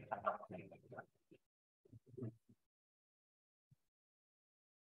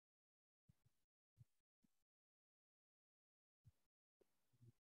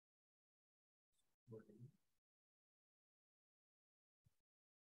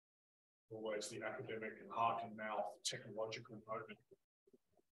 Always the academic heart and mouth technological moment.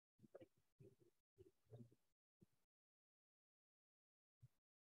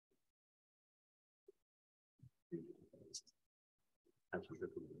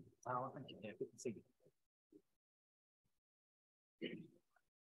 Oh, thank you. Yeah, good to see you.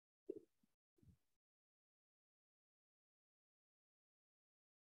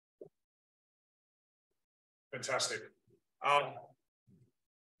 Fantastic.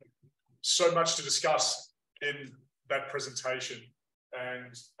 So much to discuss in that presentation.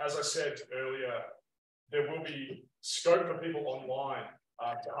 And as I said earlier, there will be scope for people online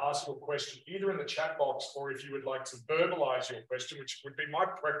to ask your question, either in the chat box or if you would like to verbalize your question, which would be my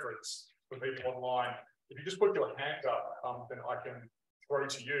preference for people online. If you just put your hand up, then I can throw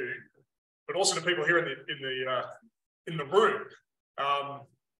to you, but also to people here in the room.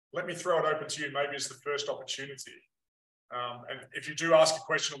 Let me throw it open to you, maybe as the first opportunity. And if you do ask a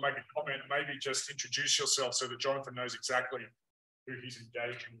question or make a comment, maybe just introduce yourself so that Jonathan knows exactly who he's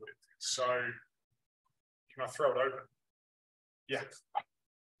engaging with. So can I throw it open? Yeah.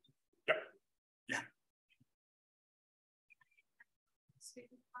 Yep. Yeah.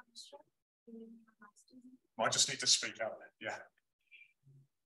 I just need to speak out there. Yeah.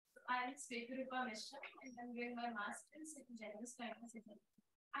 I am Sweturupa Mishra and I'm doing my master's in gender studies.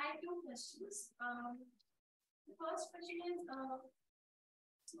 I have two questions. The first question is,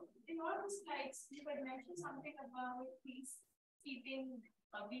 in all the slides, you had mentioned something about peacekeeping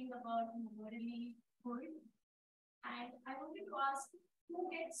being about morally good. And I wanted to ask, who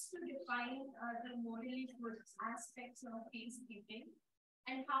gets to define the morally good aspects of peacekeeping?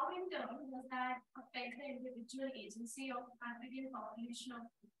 And how in turn does that affect the individual agency of African population of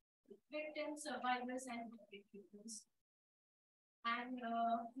victims, survivors, and victims? And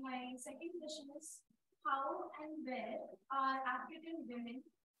my second question is, how and where are African women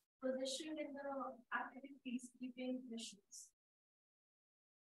positioned in the African peacekeeping missions?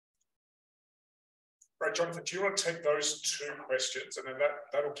 Right, Jonathan, do you want to take those two questions, and then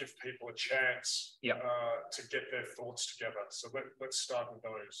that'll give people a chance to get their thoughts together. So let's start with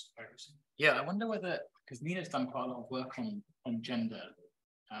those. Thanks. Yeah, I wonder whether, because Nina's done quite a lot of work on gender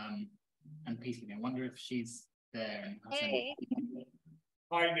and peacekeeping. I wonder if she's there. And hey.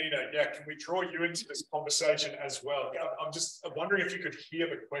 Hi, Nina. Yeah, can we draw you into this conversation as well? I'm just wondering if you could hear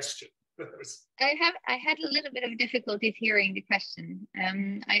the question. I had a little bit of difficulties hearing the question.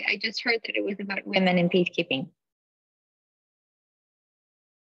 I just heard that it was about women in peacekeeping.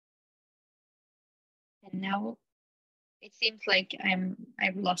 And now it seems like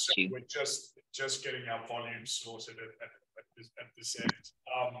I've lost you. We're just getting our volume sorted at this end.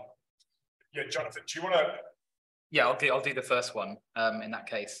 Yeah, Jonathan, do you want to? Yeah, I'll do the first one in that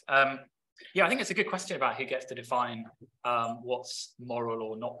case. Yeah, I think it's a good question about who gets to define what's moral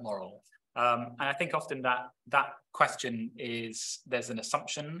or not moral. And I think often that question is, there's an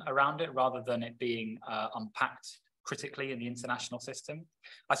assumption around it rather than it being unpacked critically in the international system.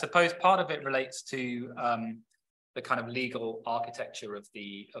 I suppose part of it relates to the kind of legal architecture of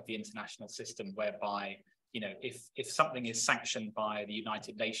the international system, whereby, you know, if something is sanctioned by the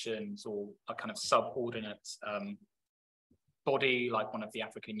United Nations or a kind of subordinate body like one of the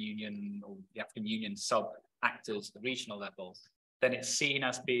African Union or the African Union sub actors at the regional level, then it's seen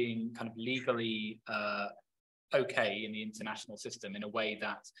as being kind of legally okay in the international system in a way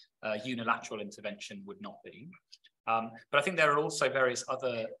that unilateral intervention would not be. But I think there are also various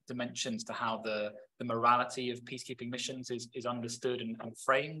other dimensions to how the morality of peacekeeping missions is understood and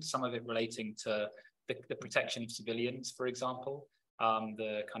framed, some of it relating to the protection of civilians, for example,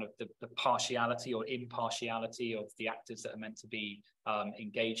 the kind of the partiality or impartiality of the actors that are meant to be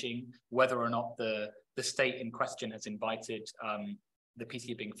engaging, whether or not the state in question has invited the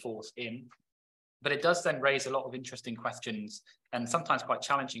peacekeeping force in. But it does then raise a lot of interesting questions and sometimes quite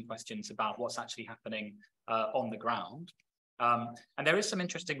challenging questions about what's actually happening on the ground. And there is some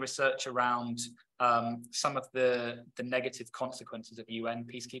interesting research around some of the negative consequences of UN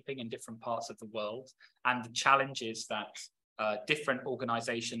peacekeeping in different parts of the world and the challenges that different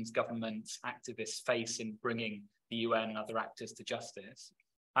organizations, governments, activists face in bringing the UN and other actors to justice.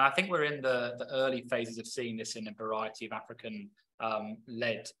 And I think we're in the early phases of seeing this in a variety of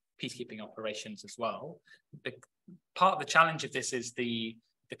African-led peacekeeping operations as well. Part of the challenge of this is the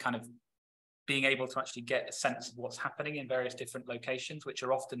kind of being able to actually get a sense of what's happening in various different locations, which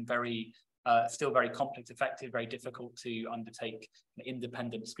are often still very conflict affected, very difficult to undertake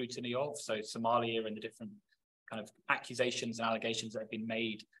independent scrutiny of. So Somalia and the different kind of accusations and allegations that have been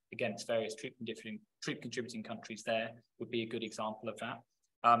made against various troop contributing countries there would be a good example of that.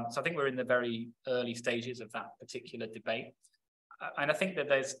 So I think we're in the very early stages of that particular debate. And I think that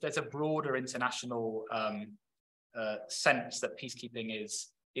there's a broader international sense that peacekeeping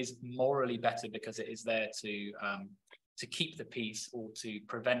is morally better because it is there to keep the peace or to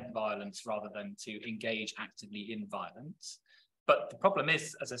prevent violence rather than to engage actively in violence. But the problem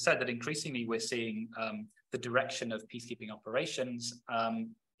is, as I said, that increasingly we're seeing the direction of peacekeeping operations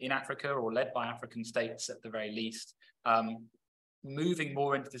in Africa, or led by African states at the very least, moving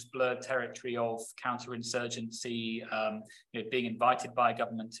more into this blurred territory of counterinsurgency, being invited by a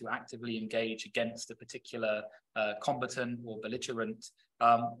government to actively engage against a particular combatant or belligerent.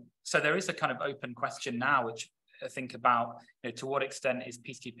 So there is a kind of open question now, which I think about, to what extent is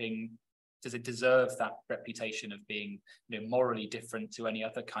peacekeeping, does it deserve that reputation of being morally different to any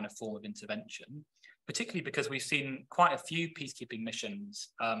other kind of form of intervention? Particularly because we've seen quite a few peacekeeping missions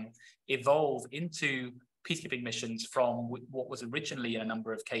evolve into peacekeeping missions from what was originally, in a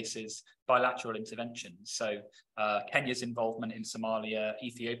number of cases, bilateral interventions. So Kenya's involvement in Somalia,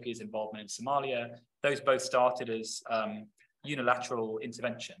 Ethiopia's involvement in Somalia, those both started as unilateral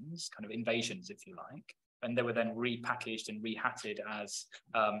interventions, kind of invasions, if you like, and they were then repackaged and rehatted as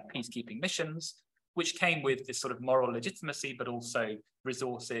peacekeeping missions, which came with this sort of moral legitimacy, but also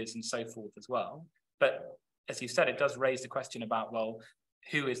resources and so forth as well. But as you said, it does raise the question about, well,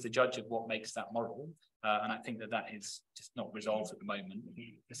 who is the judge of what makes that moral? And I think that is just not resolved at the moment.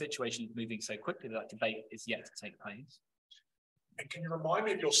 The situation is moving so quickly that debate is yet to take place. And can you remind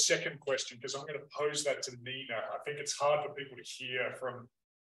me of your second question? Because I'm going to pose that to Nina. I think it's hard for people to hear from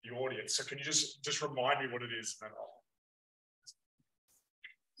the audience. So can you just remind me what it is?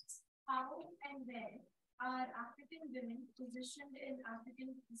 How and where are African women positioned in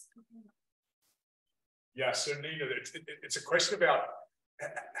African peacekeeping? Yeah, so Nina, it's a question about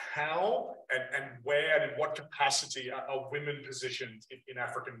how and where and in what capacity are women positioned in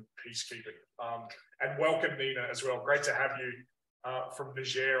African peacekeeping. And welcome, Nina, as well. Great to have you from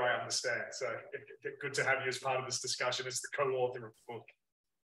Niger, I understand. So good to have you as part of this discussion as the co-author of the book.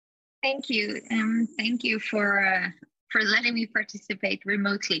 Thank you. Thank you for letting me participate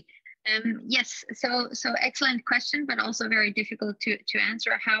remotely. Yes, so excellent question, but also very difficult to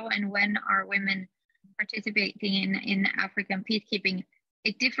answer. How and when are women participating in African peacekeeping?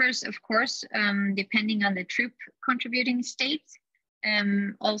 It differs, of course, depending on the troop contributing states,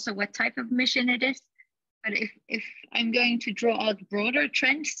 also what type of mission it is. But if I'm going to draw out broader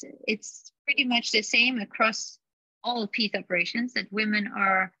trends, it's pretty much the same across all peace operations, that women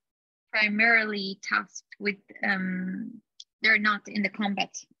are primarily tasked with, they're not in the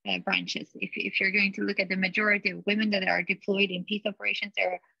combat branches. If you're going to look at the majority of women that are deployed in peace operations,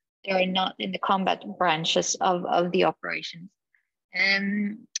 they're not in the combat branches of the operations.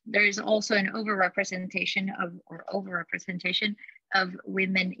 There is also an overrepresentation of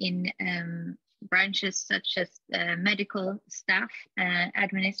women in branches such as medical staff,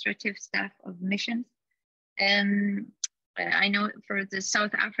 administrative staff of missions. I know for the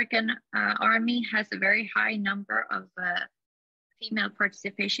South African Army has a very high number of female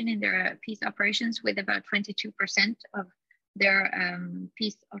participation in their peace operations, with about 22% of their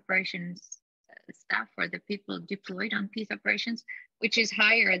peace operations staff, or the people deployed on peace operations, which is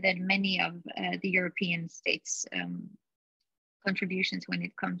higher than many of the European states' contributions when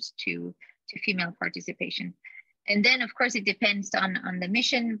it comes to female participation. And then, of course, it depends on the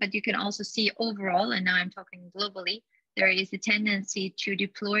mission, but you can also see overall, and now I'm talking globally, there is a tendency to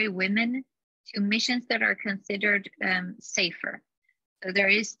deploy women to missions that are considered safer. So there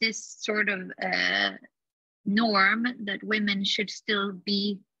is this sort of norm that women should still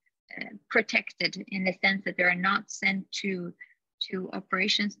be protected, in the sense that they are not sent to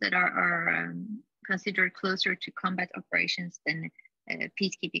operations that are considered closer to combat operations than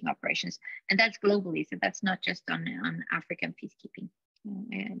peacekeeping operations. And that's globally, so that's not just on African peacekeeping.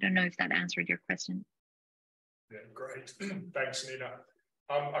 I don't know if that answered your question. Yeah, great. Thanks, Nina.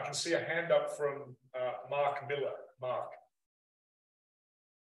 I can see a hand up from Mark Miller. Mark.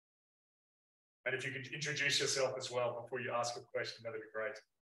 And if you could introduce yourself as well before you ask a question, that'd be great.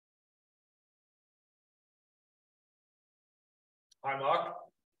 Hi, Mark.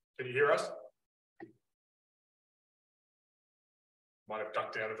 Can you hear us? Might have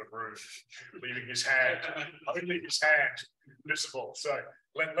ducked out of the room, leaving his hand, only his hand visible. So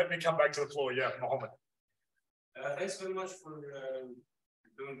let me come back to the floor. Yeah, Mohammed. Thanks very much for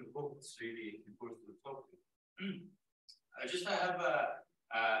doing the book. It's really important to talk to. I have a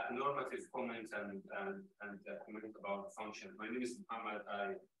normative comment and a comment about function. My name is Mohammed.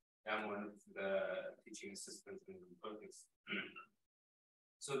 I am one of the teaching assistants in politics.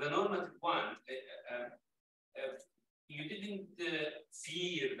 So the normative one, you didn't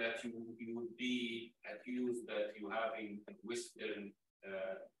fear that you would be accused that you having a Western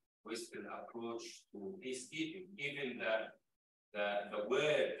approach to peacekeeping, given that the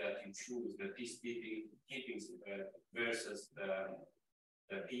word that you choose, the peacekeeping versus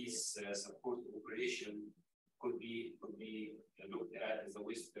the peace support operation, could be looked at as a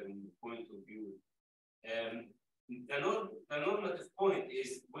Western point of view. The normative point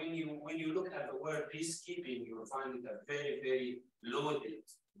is when you look at the word peacekeeping, you will find it a very, very loaded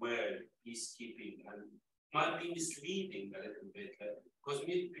word, peacekeeping, and might be misleading a little bit, because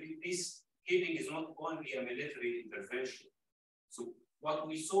peacekeeping is not only a military intervention. So what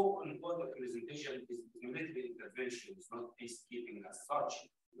we saw on the presentation is military intervention, it's not peacekeeping as such.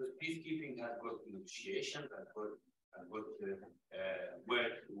 Because peacekeeping has got negotiation, has got work to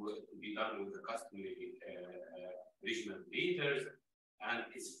be done with the customary regional leaders, and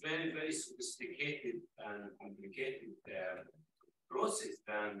it's very, very sophisticated and complicated process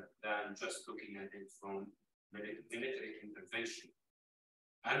than just looking at it from military intervention.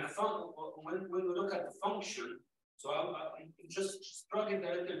 And when we look at the function, so I'm just struggling a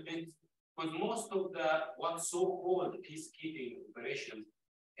little bit, because most of what so-called peacekeeping operations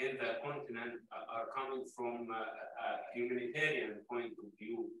in the continent are coming from a humanitarian point of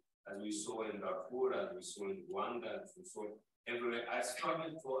view, as we saw in Darfur, as we saw in Rwanda, as we saw everywhere. I struggle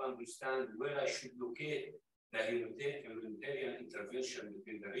to understand where I should locate the humanitarian intervention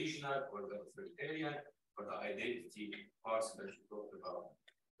between the regional or the authoritarian or the identity parts that you talked about.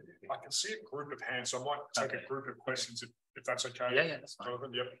 I can see a group of hands, so I might take a group of questions if that's okay. Yeah, that's fine.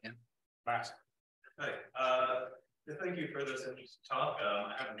 Yep. Yeah. Matt. Hi. Thank you for this interesting talk.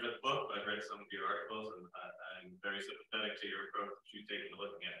 I haven't read the book, but I've read some of your articles, and I'm very sympathetic to your approach that you've taken to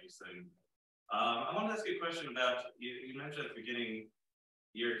looking at these things. I want to ask you a question about, you mentioned at the beginning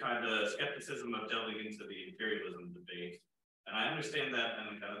your kind of skepticism of delving into the imperialism debate. And I understand that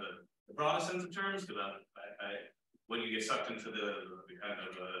in kind of the broadest sense of terms, because when you get sucked into the kind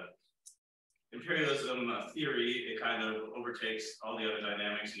of imperialism theory, it kind of overtakes all the other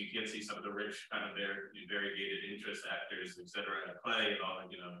dynamics, and you can't see some of the rich kind of their variegated interest actors, et cetera, at play, and all,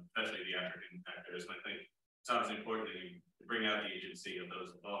 especially the African actors. And I think it's obviously important that you bring out the agency of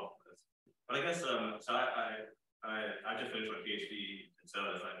those involved. But I guess, so I just finished my PhD in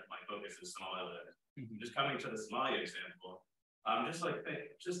SOAS. My focus is Somalia. Just coming to the Somalia example,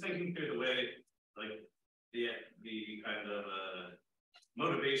 just thinking through the way, like the kind of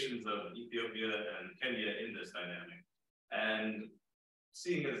motivations of Ethiopia and Kenya in this dynamic, and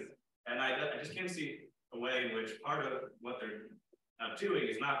seeing and I just can't see a way in which part of what they're doing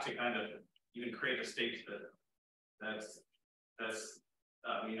is not to kind of even create a state that's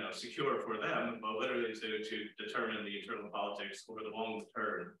secure for them, but literally to determine the internal politics over the long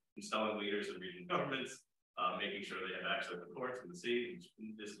term, installing leaders in regional governments, making sure they have access to ports and the sea.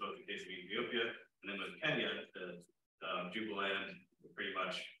 This is both the case of Ethiopia, and then with Kenya, the Jubaland, pretty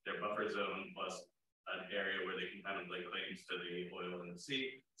much their buffer zone plus an area where they can kind of lay claims to the oil in the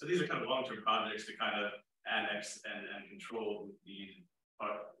sea. So these are kind of long-term projects to kind of annex and control the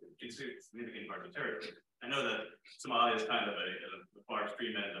significant parts of territory. I know that Somalia is kind of a far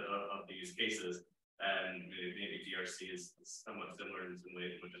extreme end of these cases, and maybe DRC is somewhat similar in some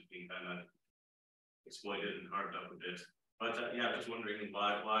ways, which is being kind of exploited and carved up a bit. But yeah, I'm just wondering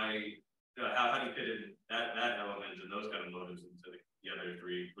why how do you fit in that element and those kind of motives into the other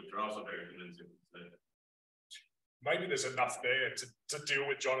three, which are also very convincing. Maybe there's enough there to deal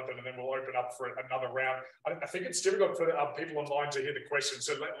with, Jonathan, and then we'll open up for another round. I think it's difficult for people online to hear the questions,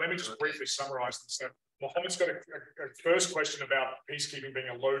 so let me just briefly summarize them. So Mohammed's got a first question about peacekeeping being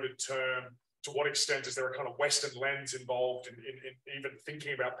a loaded term. To what extent is there a kind of Western lens involved in even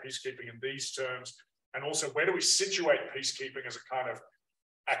thinking about peacekeeping in these terms? And also, where do we situate peacekeeping as a kind of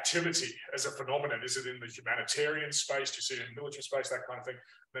activity, as a phenomenon? Is it in the humanitarian space? Do you see it in military space, that kind of thing?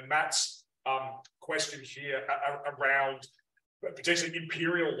 And then Matt's question here around potentially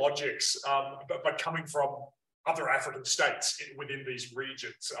imperial logics, but coming from other African states within these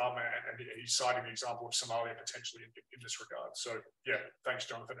regions. And he's citing the example of Somalia potentially in this regard. So yeah, thanks,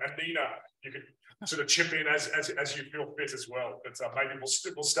 Jonathan. And Nina, you can sort of chip in as you feel fit as well. But maybe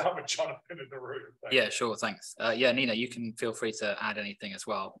we'll start with Jonathan in the room. Thanks. Yeah, sure, thanks. Yeah, Nina, you can feel free to add anything as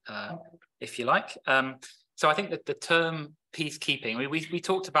well, if you like. So I think that the term peacekeeping, we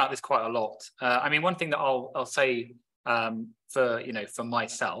talked about this quite a lot. I mean, one thing that I'll say for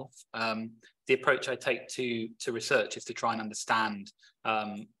myself, the approach I take to research is to try and understand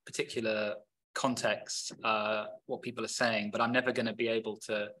particular contexts, what people are saying, but I'm never going to be able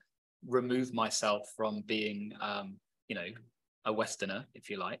to remove myself from being, a Westerner, if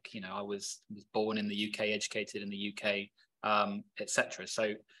you like. I was born in the UK, educated in the UK, etc.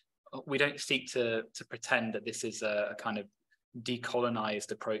 So we don't seek to pretend that this is a kind of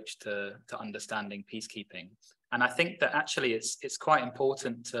decolonized approach to understanding peacekeeping. And I think that actually it's quite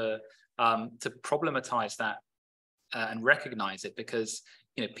important to problematize that and recognize it, because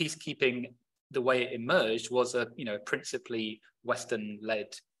peacekeeping, the way it emerged, was a principally Western-led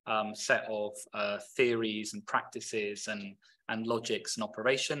set of theories and practices and logics and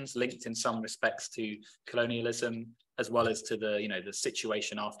operations, linked in some respects to colonialism, as well as to the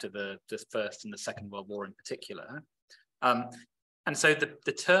situation after the First and the Second World War in particular. And so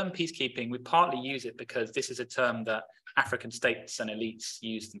the term peacekeeping, we partly use it because this is a term that African states and elites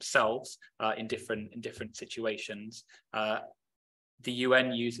use themselves in different situations. The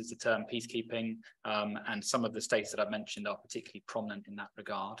UN uses the term peacekeeping, and some of the states that I've mentioned are particularly prominent in that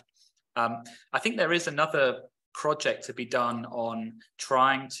regard. I think there is another project to be done on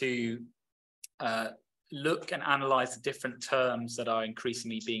trying to look and analyze the different terms that are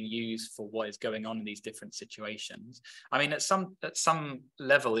increasingly being used for what is going on in these different situations. I mean, at some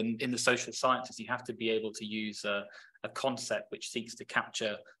level in the social sciences, you have to be able to use a concept which seeks to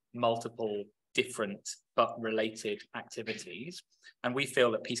capture multiple different but related activities. And we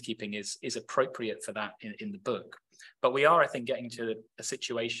feel that peacekeeping is appropriate for that in the book. But we are, I think, getting to a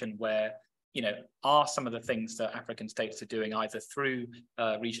situation where are some of the things that African states are doing either through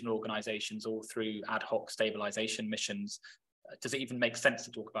regional organizations or through ad hoc stabilization missions, does it even make sense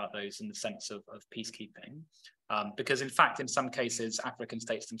to talk about those in the sense of peacekeeping? Because in fact, in some cases, African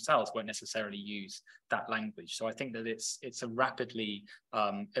states themselves won't necessarily use that language. So I think that it's a rapidly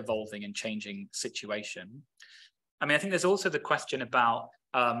evolving and changing situation. I mean, I think there's also the question about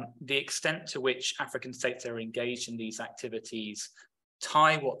the extent to which African states are engaged in these activities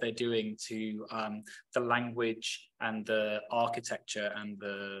tie what they're doing to the language and the architecture and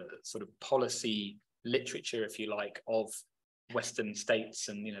the sort of policy literature, if you like, of Western states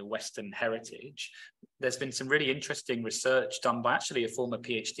and Western heritage. There's been some really interesting research done by actually a former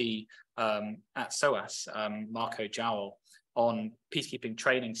PhD at SOAS, Marco Jowl, on peacekeeping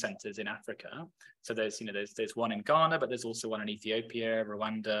training centers in Africa. So there's one in Ghana, but there's also one in Ethiopia,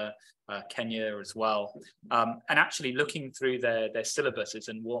 Rwanda, Kenya as well. And actually looking through their syllabuses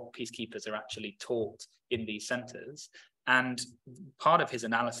and what peacekeepers are actually taught in these centers. And part of his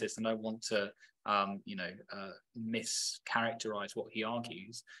analysis, and I want to mischaracterize what he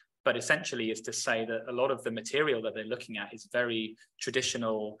argues, but essentially is to say that a lot of the material that they're looking at is very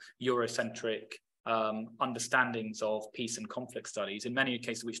traditional Eurocentric understandings of peace and conflict studies, in many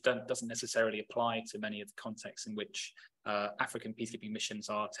cases which doesn't necessarily apply to many of the contexts in which African peacekeeping missions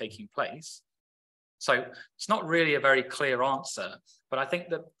are taking place. So it's not really a very clear answer, but I think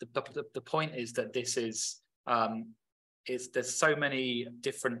that the point is that this is there's so many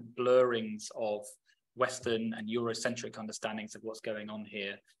different blurrings of Western and Eurocentric understandings of what's going on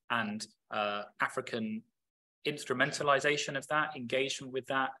here, and African instrumentalization of that, engagement with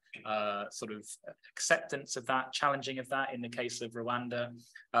that, sort of acceptance of that, challenging of that in the case of Rwanda.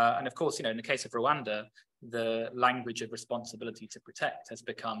 And of course, in the case of Rwanda, the language of responsibility to protect has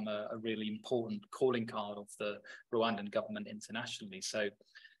become a really important calling card of the Rwandan government internationally. So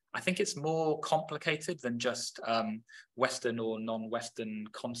I think it's more complicated than just Western or non-Western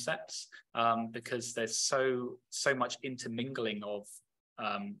concepts, because there's so much intermingling of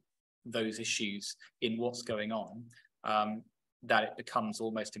those issues in what's going on, that it becomes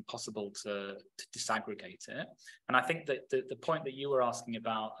almost impossible to disaggregate it. And I think that the point that you were asking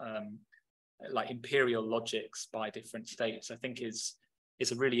about, like imperial logics by different states, I think is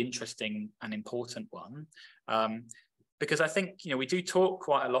a really interesting and important one. Because I think, we do talk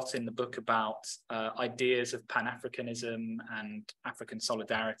quite a lot in the book about ideas of Pan-Africanism and African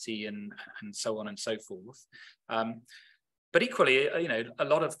solidarity and so on and so forth. But equally, a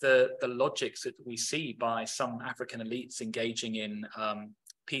lot of the logics that we see by some African elites engaging in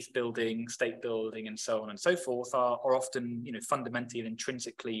peace building, state building, and so on and so forth are often, fundamentally and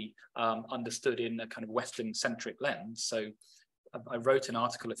intrinsically understood in a kind of Western-centric lens. So I wrote an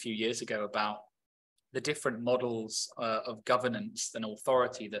article a few years ago about the different models of governance and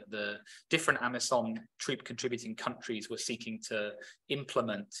authority that the different AMISOM troop contributing countries were seeking to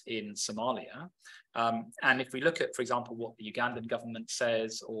implement in Somalia. And if we look at, for example, what the Ugandan government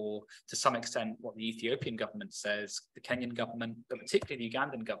says, or to some extent what the Ethiopian government says, the Kenyan government, but particularly the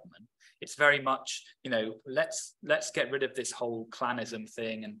Ugandan government, it's very much, let's get rid of this whole clanism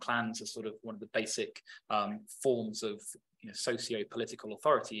thing, and clans are sort of one of the basic forms of socio-political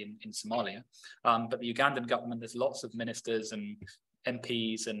authority in Somalia. But the Ugandan government, there's lots of ministers and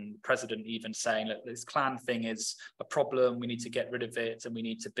MPs and president even saying, look, this clan thing is a problem, we need to get rid of it, and we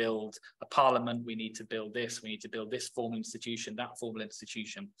need to build a parliament, we need to build this, we need to build this formal institution, that formal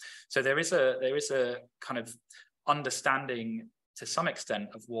institution. So there is a kind of understanding to some extent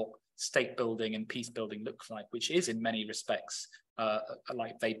of what state building and peace building looks like, which is in many respects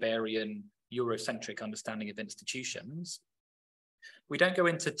like Weberian Eurocentric understanding of institutions. We don't go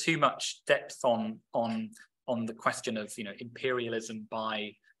into too much depth on the question of imperialism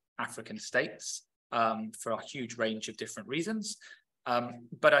by African states for a huge range of different reasons,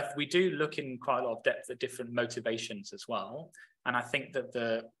 but we do look in quite a lot of depth at different motivations as well. And I think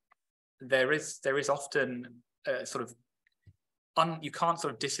that there is often sort of you can't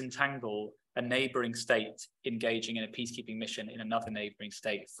sort of disentangle a neighboring state engaging in a peacekeeping mission in another neighboring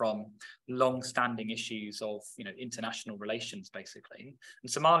state from long-standing issues of international relations, basically.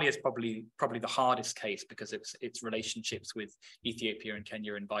 And Somalia is probably the hardest case because its relationships with Ethiopia and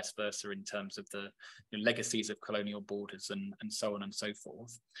Kenya and vice versa in terms of the legacies of colonial borders and so on and so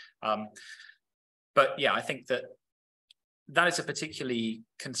forth. But yeah, I think that is a particularly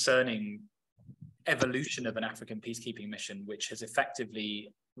concerning evolution of an African peacekeeping mission, which has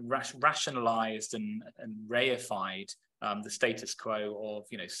effectively rationalized and reified the status quo of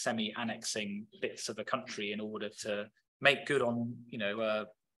semi-annexing bits of a country in order to make good on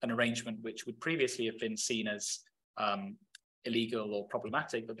an arrangement which would previously have been seen as illegal or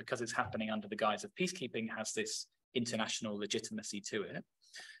problematic, but because it's happening under the guise of peacekeeping, has this international legitimacy to it.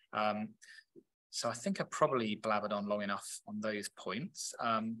 So I think I probably blabbered on long enough on those points,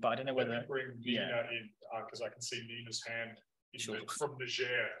 but I don't know whether bring Nina in, because I can see Nina's hand from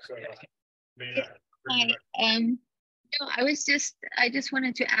Niger. So Nina. No, I just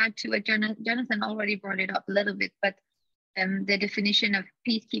wanted to add to what Jonathan already brought it up a little bit, but the definition of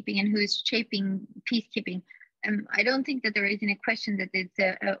peacekeeping and who is shaping peacekeeping. I don't think that there is any question that it's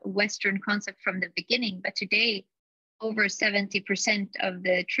a Western concept from the beginning, but today over 70% of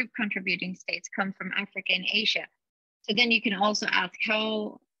the troop contributing states come from Africa and Asia. So then you can also ask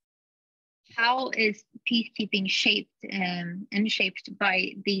how is peacekeeping shaped and shaped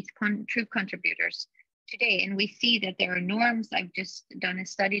by these troop contributors today? And we see that there are norms. I've just done a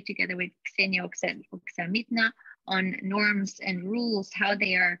study together with Ksenia Oksamitna on norms and rules, how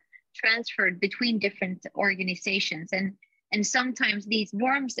they are transferred between different organizations. And sometimes these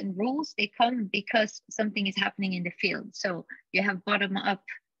norms and rules, they come because something is happening in the field. So you have bottom-up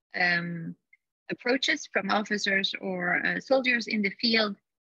approaches from officers or soldiers in the field.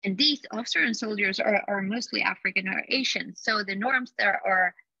 And these officers and soldiers are mostly African or Asian. So the norms that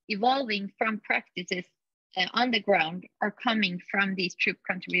are evolving from practices on the ground are coming from these troop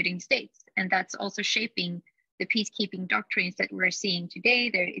contributing states. And that's also shaping the peacekeeping doctrines that we're seeing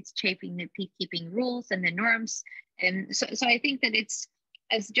today. It's shaping the peacekeeping rules and the norms. And so I think that it's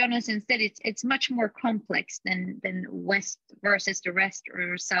as Jonathan said, it's much more complex than West versus the rest,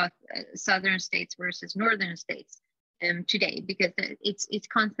 or southern states versus northern states today, because it's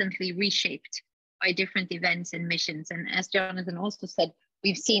constantly reshaped by different events and missions. And as Jonathan also said,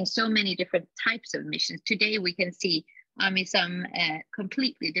 we've seen so many different types of missions. Today we can see AMISOM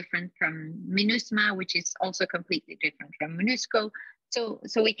completely different from MINUSMA, which is also completely different from MONUSCO. So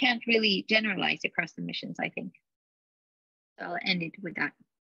we can't really generalize across the missions, I think. So I'll end it with that.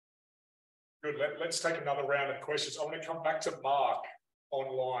 Good. Let's take another round of questions. I want to come back to Mark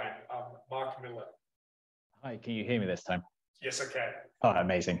online. Mark Miller. Hi, can you hear me this time? Yes, I can. Oh,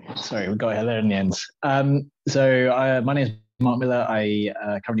 amazing. Sorry, we got hello in the end. My name is Mark Miller. I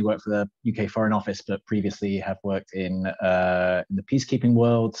currently work for the UK Foreign Office, but previously have worked in the peacekeeping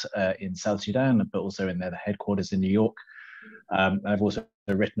world in South Sudan, but also in their headquarters in New York. I've also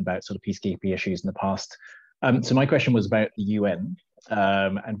written about sort of peacekeeping issues in the past. So my question was about the UN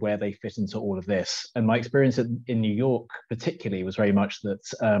and where they fit into all of this. And my experience in New York particularly was very much that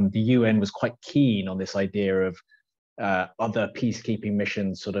the UN was quite keen on this idea of other peacekeeping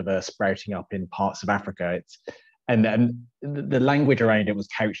missions sort of sprouting up in parts of Africa. And the language around it was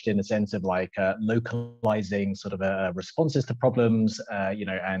couched in a sense of like localizing sort of responses to problems,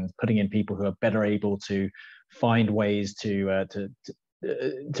 and putting in people who are better able to find ways to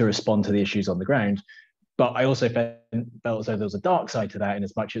respond to the issues on the ground. But I also felt as though there was a dark side to that, in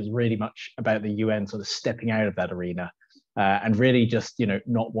as much as really much about the UN sort of stepping out of that arena and really just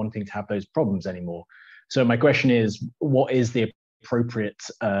not wanting to have those problems anymore. So my question is, what is the appropriate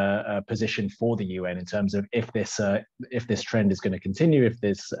position for the UN in terms of if this trend is going to continue, if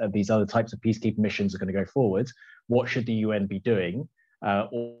these other types of peacekeeping missions are going to go forward, what should the UN be doing,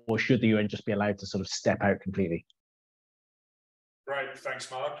 or should the UN just be allowed to sort of step out completely? Great, thanks,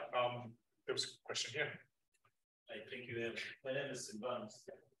 Mark. There was a question here. Thank you. My name is Silvan.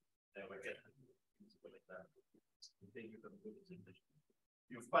 Thank you for the good presentation.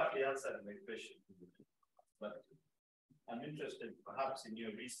 You've partly answered my question, but I'm interested perhaps in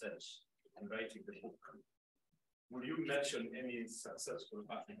your research and writing the book. Would you mention any successful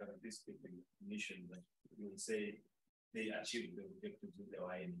African peacekeeping mission that you would say they achieved the objectives of the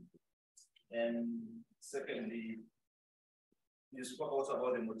UN? And secondly, you spoke also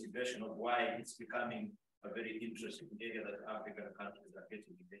about the motivation of why it's becoming a very interesting area that African countries are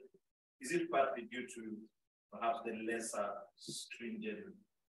getting into. Is it partly due to perhaps the lesser stringent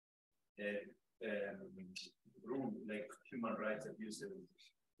rule like human rights abuses,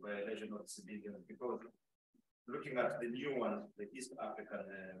 violation of civilians? Because looking at the new one, the East African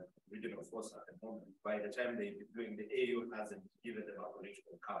Regional Force at the moment, by the time they're doing, the AU hasn't given them a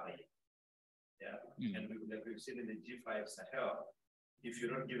political cover yet. Yeah, and we've seen in the G5 Sahel, if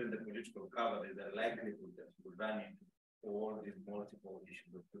you're not given the political cover, there's a likelihood that you will run into all these multiple issues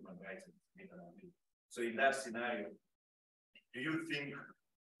of human rights and civilian abuse. So in that scenario, do you think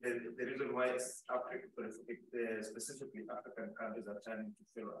that the reason why specifically African countries are turning to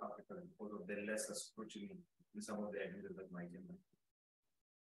fellow Africa because of the lesser scrutiny in some of the abuses that might happen?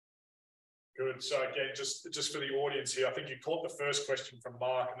 Good. So again, just for the audience here, I think you caught the first question from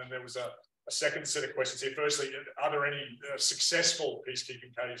Mark, and then there was a second set of questions here. Firstly, are there any successful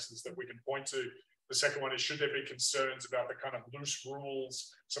peacekeeping cases that we can point to? The second one is, should there be concerns about the kind of loose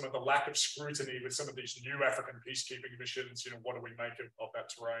rules, some of the lack of scrutiny with some of these new African peacekeeping missions? What do we make of that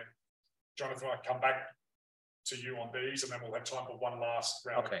terrain? Jonathan, I'll come back to you on these, and then we'll have time for one last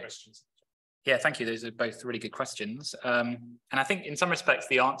round of questions. Yeah, thank you. Those are both really good questions. And I think in some respects,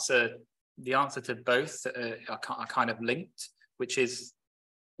 the answer to both are kind of linked, which is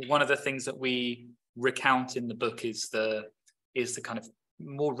one of the things that we recount in the book is the kind of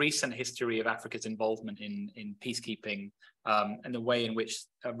more recent history of Africa's involvement in peacekeeping, and the way in which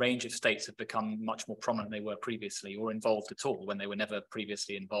a range of states have become much more prominent than they were previously, or involved at all when they were never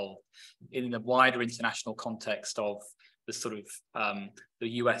previously involved, in the wider international context of the sort of the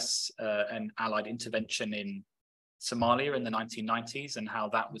US and allied intervention in Somalia in the 1990s, and how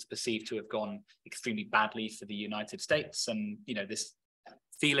that was perceived to have gone extremely badly for the United States, and this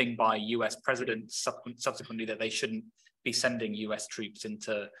feeling by US presidents subsequently that they shouldn't be sending US troops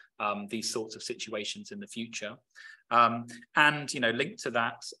into these sorts of situations in the future. And linked to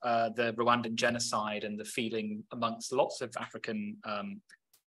that, the Rwandan genocide and the feeling amongst lots of African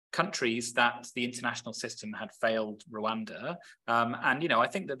countries that the international system had failed Rwanda. And I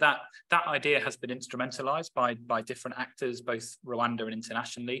think that idea has been instrumentalized by different actors, both Rwanda and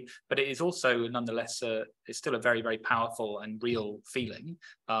internationally, but it is also nonetheless, it's still a very, very powerful and real feeling.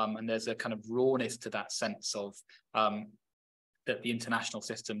 And there's a kind of rawness to that sense of that the international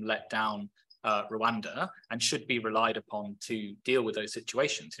system let down Rwanda, and should be relied upon to deal with those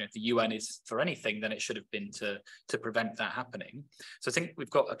situations. You know, if the UN is for anything, then it should have been to prevent that happening. So I think we've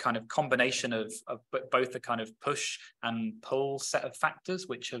got a kind of combination of both a kind of push and pull set of factors,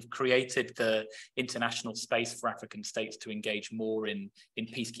 which have created the international space for African states to engage more in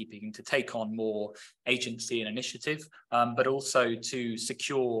peacekeeping, to take on more agency and initiative, but also to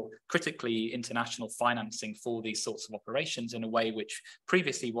secure critically international financing for these sorts of operations in a way which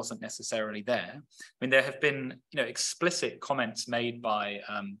previously wasn't necessarily there. I mean, there have been, you know, explicit comments made by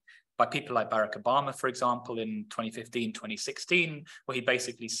people like Barack Obama, for example, in 2015, 2016, where he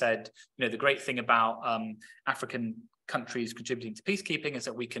basically said, you know, the great thing about African countries contributing to peacekeeping is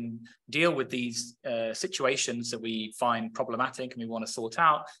that we can deal with these situations that we find problematic and we want to sort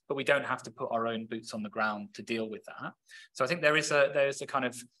out, but we don't have to put our own boots on the ground to deal with that. So I think there is a kind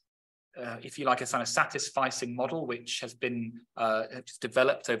of if you like, a kind of satisficing model which has been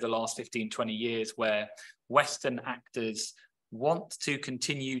developed over the last 15, 20 years, where Western actors want to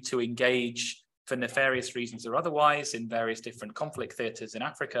continue to engage for nefarious reasons or otherwise in various different conflict theatres in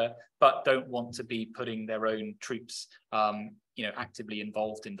Africa, but don't want to be putting their own troops, you know, actively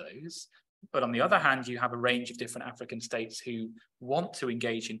involved in those. But on the other hand, you have a range of different African states who want to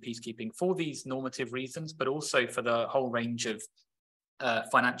engage in peacekeeping for these normative reasons, but also for the whole range of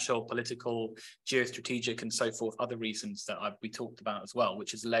financial, political, geostrategic, and so forth, other reasons that we talked about as well, which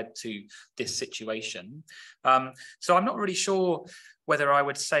has led to this situation. So I'm not really sure whether I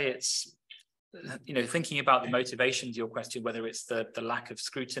would say it's, you know, thinking about the motivations of your question, whether it's the lack of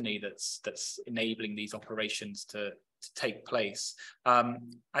scrutiny that's enabling these operations to take place.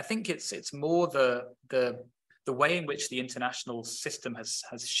 I think it's more the way in which the international system has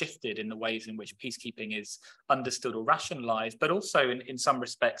shifted in the ways in which peacekeeping is understood or rationalized, but also in some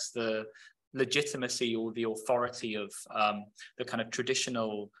respects the legitimacy or the authority of the kind of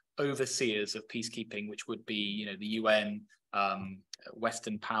traditional overseers of peacekeeping, which would be, you know, the UN,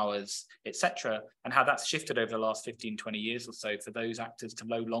 Western powers, etc., and how that's shifted over the last 15, 20 years or so for those actors to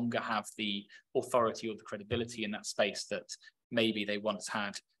no longer have the authority or the credibility in that space that maybe they once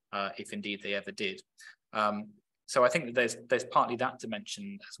had, if indeed they ever did. So I think that there's partly that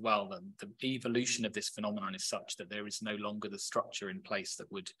dimension as well, that the evolution of this phenomenon is such that there is no longer the structure in place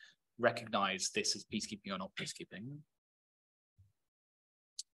that would recognize this as peacekeeping or not peacekeeping.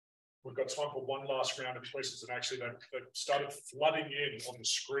 We've got time for one last round of questions, and actually they've started flooding in on the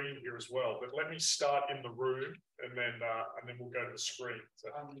screen here as well. But let me start in the room, and then we'll go to the screen. So,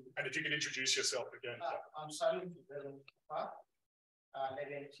 and if you can introduce yourself again. I'm starting to build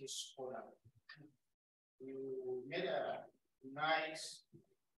scholar. You made a nice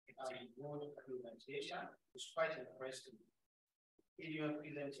and good presentation. It's quite interesting. In your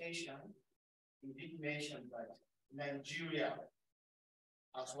presentation, you did mention that Nigeria,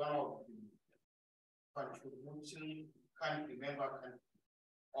 as one of the contributing member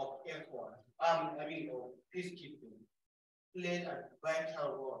of ECOWAS, of peacekeeping, played a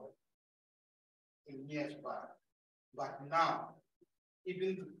vital role in years back. But now,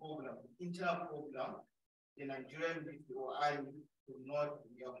 even the problem, internal problem, the Nigerian people or army do not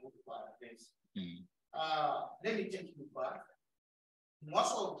be able to address. Let me take you back.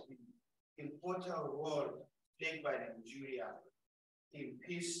 Most of the important role played by Nigeria in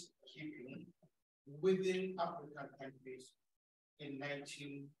peacekeeping within African countries in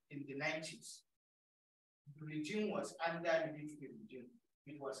the 90s. The regime was under military regime.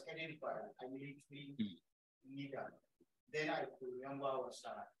 It was headed by a military leader. Then I could remember was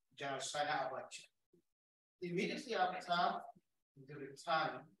General Sani Abacha. Immediately after the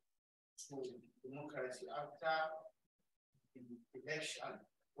return to democracy, after the election,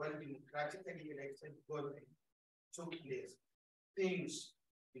 when democratically elected government took place, things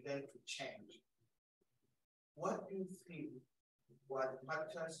began to change. What do you think were the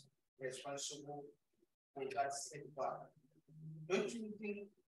factors responsible for that setback? Don't you think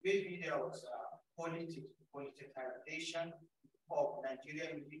maybe there was a politicization of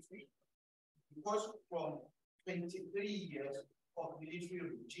Nigerian military? Because from 23 years of military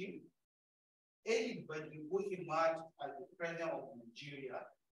regime, anybody who emerged as the president of Nigeria,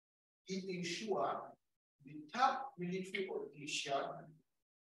 he ensured the top military official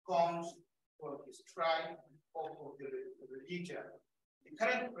comes from his tribe or from the religion. The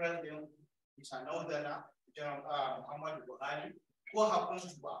current president is a northerner, General Muhammad Buhari, who happens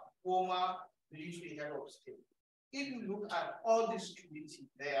to be a former military head of state. If you look at all the security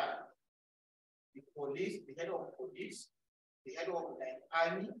there, the police, the head of police, the head of the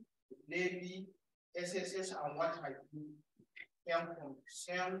army, the navy, SSS, and what have you, came from the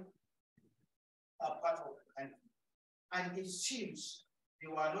same part of the country. And it seems they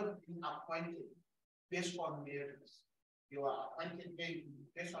were not being appointed based on merits. They were appointed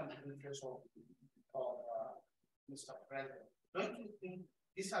based on the interest of Mr. President. Don't you think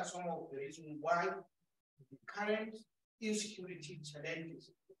these are some of the reasons why the current insecurity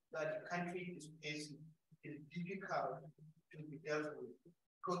challenges that the country is facing is difficult to be dealt with,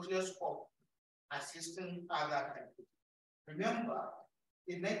 regardless of assisting other countries? Remember,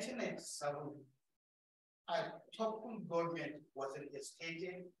 in 1997, a Topul government was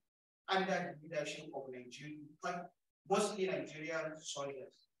instated under the leadership of Nigeria, mostly Nigerian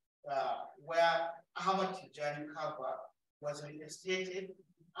soldiers, where Ahmad Tijani Kaba was instated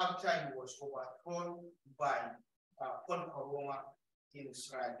after he was overthrown by Paul Karoma in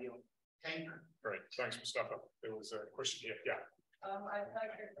Sierra Leone. Thank you. Great, thanks, Mustafa. There was a question here. Yeah. My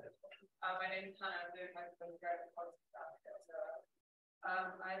name is Hannah. I'm doing my postgraduate politics at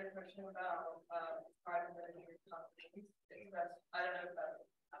I had a question about private military companies. I don't know if that's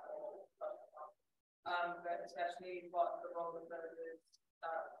at all, but especially what the role of those is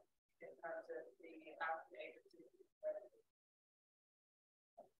in terms of the African agency.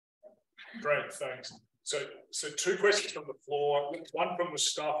 Great, thanks. So two questions from the floor. One from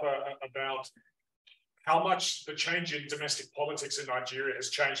Mustafa about how much the change in domestic politics in Nigeria has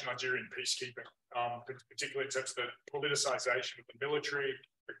changed Nigerian peacekeeping, particularly in terms of the politicization of the military.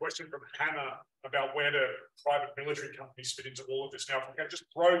 The question from Hannah about where do private military companies fit into all of this. Now, if I can just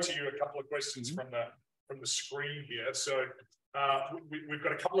throw to you a couple of questions from the screen here. So we've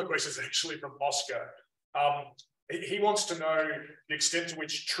got a couple of questions actually from Oscar. He wants to know the extent to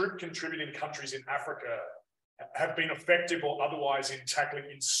which troop contributing countries in Africa have been effective or otherwise in tackling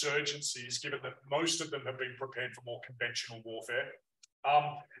insurgencies, given that most of them have been prepared for more conventional warfare.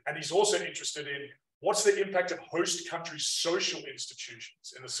 And he's also interested in what's the impact of host countries' social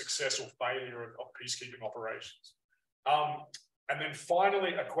institutions in the success or failure of peacekeeping operations. And then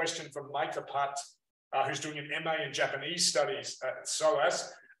finally, a question from Maita Pat, who's doing an MA in Japanese studies at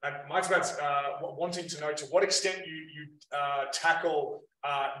SOAS. And Maita Pat's wanting to know to what extent you tackle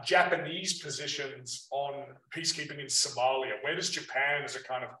Japanese positions on peacekeeping in Somalia. Where does Japan as a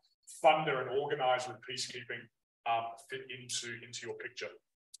kind of funder and organizer of peacekeeping fit into your picture?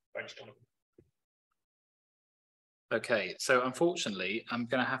 Thanks, Jonathan. Okay, so unfortunately, I'm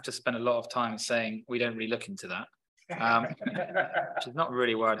going to have to spend a lot of time saying we don't really look into that, which is not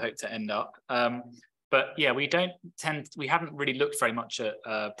really where I'd hope to end up. But yeah, we haven't really looked very much at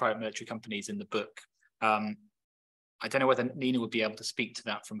private military companies in the book. I don't know whether Nina would be able to speak to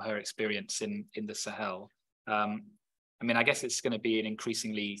that from her experience in the Sahel. I mean, I guess it's going to be an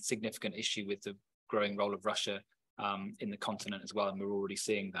increasingly significant issue with the growing role of Russia in the continent as well, and we're already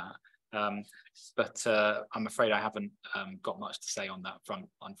seeing that. But I'm afraid I haven't got much to say on that front,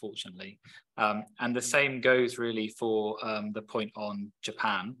 unfortunately. And the same goes really for the point on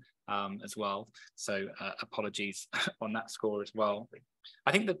Japan as well. So apologies on that score as well.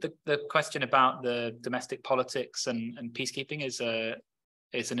 I think that the question about the domestic politics and peacekeeping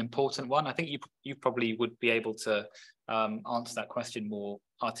is an important one. I think you probably would be able to answer that question more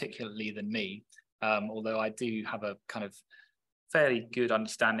articulately than me, although I do have a kind of fairly good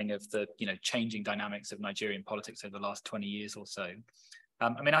understanding of the changing dynamics of Nigerian politics over the last 20 years or so.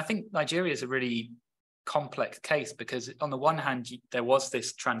 I mean, I think Nigeria is a really complex case because on the one hand, there was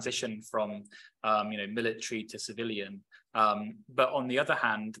this transition from military to civilian, but on the other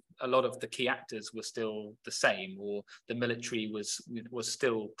hand, a lot of the key actors were still the same, or the military was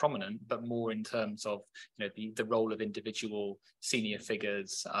still prominent, but more in terms of the role of individual senior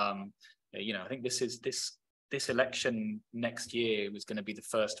figures. I think this election next year was going to be the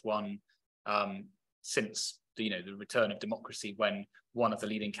first one since the return of democracy when one of the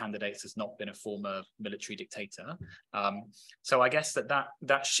leading candidates has not been a former military dictator. So I guess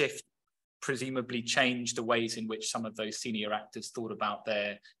that shift presumably changed the ways in which some of those senior actors thought about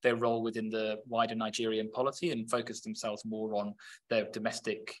their role within the wider Nigerian polity and focused themselves more on their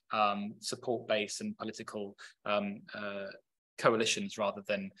domestic support base and political coalitions rather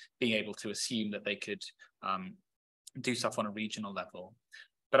than being able to assume that they could do stuff on a regional level.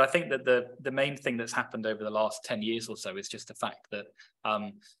 But I think that the main thing that's happened over the last 10 years or so is just the fact that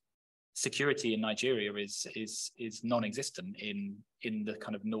security in Nigeria is non-existent in the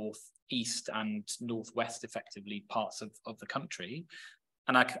kind of northeast and northwest, effectively, parts of the country.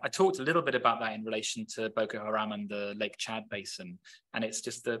 And I talked a little bit about that in relation to Boko Haram and the Lake Chad Basin. And it's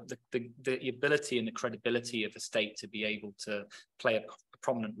just the ability and the credibility of a state to be able to play a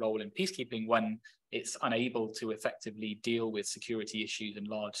prominent role in peacekeeping when it's unable to effectively deal with security issues in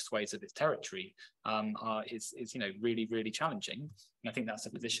large swathes of its territory is really, really challenging. And I think that's the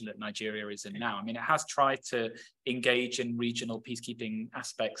position that Nigeria is in now. I mean, it has tried to engage in regional peacekeeping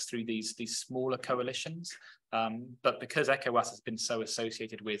aspects through these smaller coalitions, but because ECOWAS has been so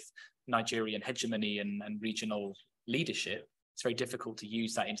associated with Nigerian hegemony and regional leadership, it's very difficult to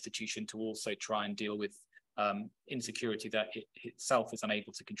use that institution to also try and deal with insecurity that it itself is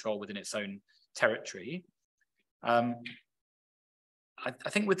unable to control within its own territory. I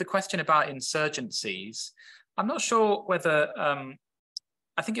think with the question about insurgencies, I'm not sure whether,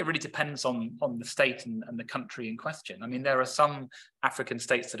 I think it really depends on the state and the country in question. I mean, there are some African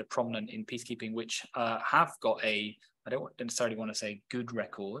states that are prominent in peacekeeping which have got I don't necessarily want to say good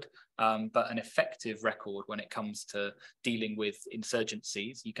record, but an effective record when it comes to dealing with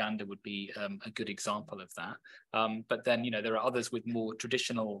insurgencies. Uganda would be a good example of that. But then, there are others with more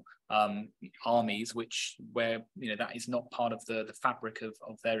traditional armies, where that is not part of the fabric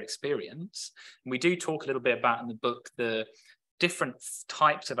of their experience. And we do talk a little bit about in the book the different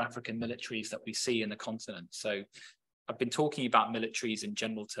types of African militaries that we see in the continent. So I've been talking about militaries in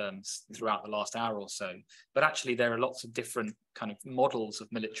general terms throughout the last hour or so, but actually there are lots of different kind of models of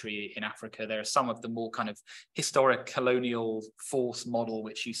military in Africa. There are some of the more kind of historic colonial force model,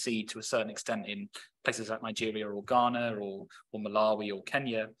 which you see to a certain extent in places like Nigeria or Ghana or Malawi or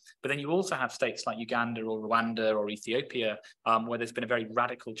Kenya. But then you also have states like Uganda or Rwanda or Ethiopia, where there's been a very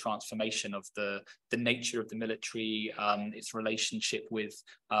radical transformation of the nature of the military, its relationship with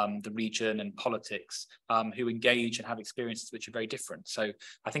the region and politics, who engage and have experiences which are very different. So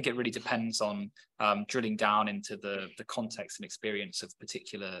I think it really depends on drilling down into the context and experience of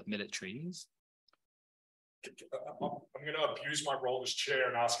particular militaries. I'm going to abuse my role as chair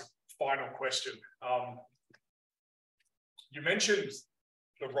and ask a final question. You mentioned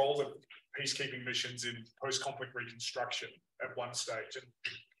the role of peacekeeping missions in post-conflict reconstruction at one stage. And,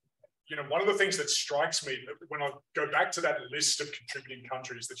 one of the things that strikes me when I go back to that list of contributing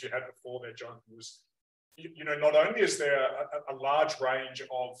countries that you had before there, Jonathan, was, not only is there a large range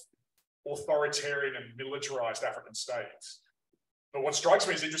of authoritarian and militarized African states, but what strikes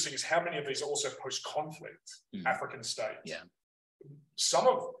me as interesting is how many of these are also post-conflict African states. Yeah. Some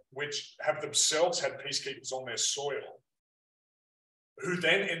of which have themselves had peacekeepers on their soil, who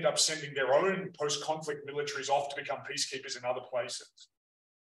then end up sending their own post-conflict militaries off to become peacekeepers in other places.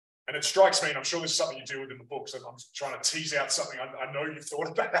 And it strikes me, and I'm sure this is something you deal with in the book, so I'm trying to tease out something I know you've thought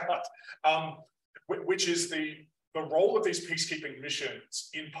about, which is the role of these peacekeeping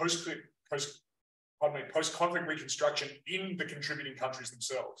missions in post-conflict reconstruction in the contributing countries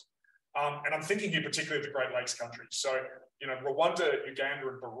themselves. And I'm thinking here particularly of the Great Lakes countries. So, Rwanda, Uganda,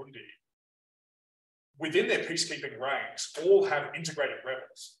 and Burundi, within their peacekeeping ranks, all have integrated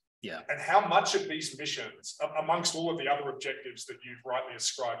rebels. Yeah. And how much of these missions, amongst all of the other objectives that you've rightly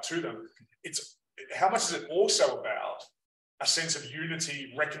ascribed to them, how much is it also about a sense of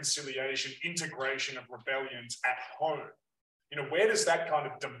unity, reconciliation, integration of rebellions at home? Where does that kind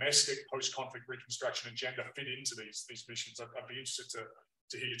of domestic post-conflict reconstruction agenda fit into these missions? I'd be interested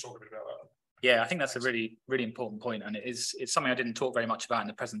to hear you talk a bit about that. Yeah, I think that's a really, really important point, and it's something I didn't talk very much about in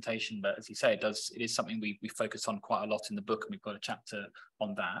the presentation, but as you say, it is something we focus on quite a lot in the book, and we've got a chapter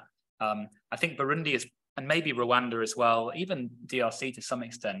on that. I think Burundi is, and maybe Rwanda as well, even DRC to some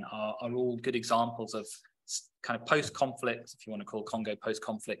extent, are all good examples of kind of post-conflict, if you want to call Congo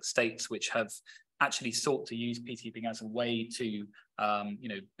post-conflict states, which have actually sought to use peacekeeping as a way to,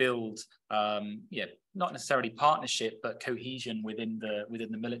 build, not necessarily partnership, but cohesion within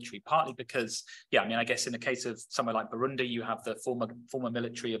the military. Partly because, I guess in the case of somewhere like Burundi, you have the former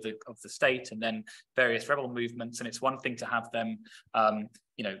military of the state, and then various rebel movements, and it's one thing to have them,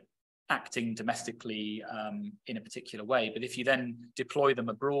 acting domestically in a particular way. But if you then deploy them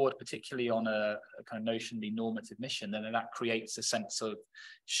abroad, particularly on a kind of notionally normative mission, then that creates a sense of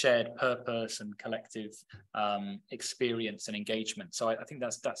shared purpose and collective experience and engagement. So I think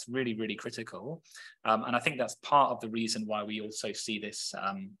that's really, really critical. And I think that's part of the reason why we also see this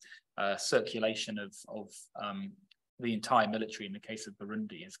circulation of the entire military in the case of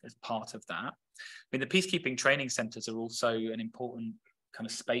Burundi as part of that. I mean, the peacekeeping training centers are also an important kind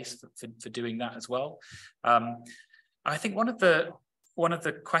of space for doing that as well. I think one of the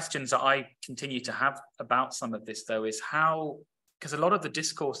questions that I continue to have about some of this, though, is how, because a lot of the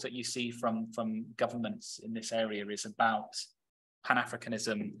discourse that you see from governments in this area is about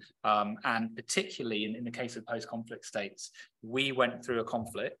Pan-Africanism, and particularly in the case of post-conflict states, we went through a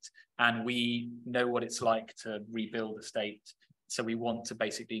conflict and we know what it's like to rebuild a state. So we want to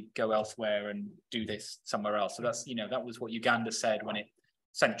basically go elsewhere and do this somewhere else. So that's, that was what Uganda said when it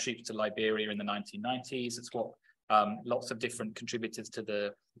sent troops to Liberia in the 1990s. It's what lots of different contributors to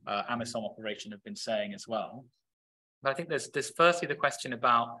the AMISOM operation have been saying as well. But I think there's firstly the question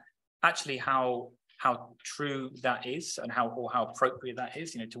about actually how true that is and how appropriate that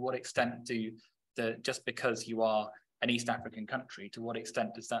is. To what extent do just because you are an East African country, to what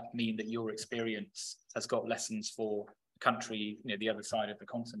extent does that mean that your experience has got lessons for the country, the other side of the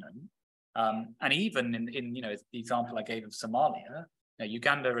continent? And even in the example I gave of Somalia,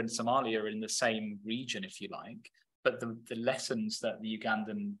 Uganda and Somalia are in the same region, if you like, but the lessons that the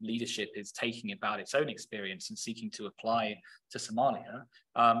Ugandan leadership is taking about its own experience and seeking to apply to Somalia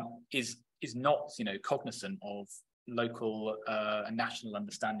is not, cognizant of local and national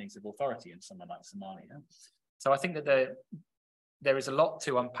understandings of authority in somewhere like Somalia. So I think that there is a lot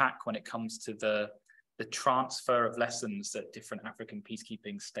to unpack when it comes to the transfer of lessons that different African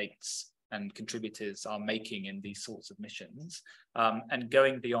peacekeeping states and contributors are making in these sorts of missions, and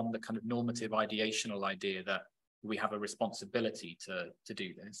going beyond the kind of normative ideational idea that we have a responsibility to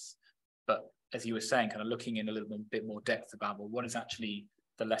do this. But as you were saying, kind of looking in a little bit more depth about, well, what is actually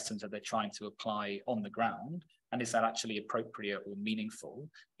the lessons that they're trying to apply on the ground? And is that actually appropriate or meaningful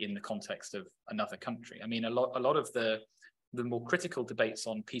in the context of another country? I mean, a lot of the more critical debates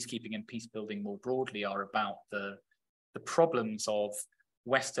on peacekeeping and peace building more broadly are about the problems of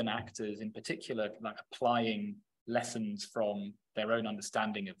Western actors in particular, like applying lessons from their own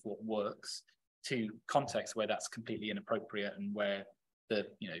understanding of what works to contexts where that's completely inappropriate and where the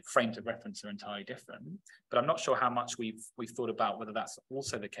frames of reference are entirely different. But I'm not sure how much we've thought about whether that's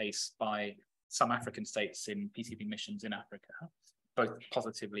also the case by some African states in peacekeeping missions in Africa, both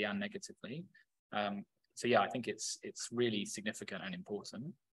positively and negatively. So yeah, I think it's really significant and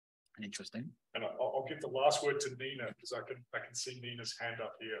important and interesting. And I'll give the last word to Nina, because I can see Nina's hand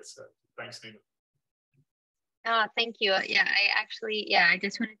up here. So thanks, Nina. Thank you. Yeah, I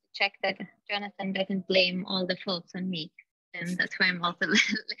just wanted to check that Jonathan doesn't blame all the faults on me, and that's why I'm also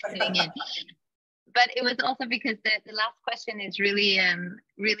listening in. But it was also because the last question is really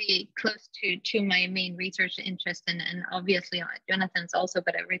really close to my main research interest, and obviously Jonathan's also,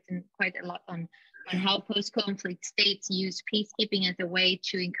 but I've written quite a lot on how post-conflict states use peacekeeping as a way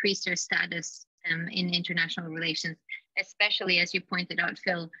to increase their status in international relations, especially, as you pointed out,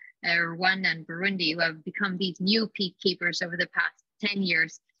 Phil, Rwanda and Burundi, who have become these new peacekeepers over the past 10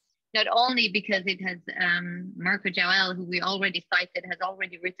 years. Not only because it has Marco Joel, who we already cited, has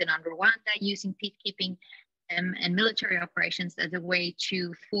already written on Rwanda using peacekeeping and military operations as a way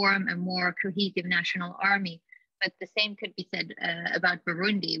to form a more cohesive national army. But the same could be said about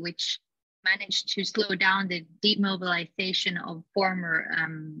Burundi, which managed to slow down the demobilization of former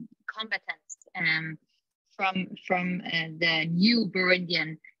combatants from the new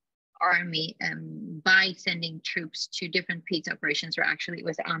Burundian army by sending troops to different peace operations, or actually it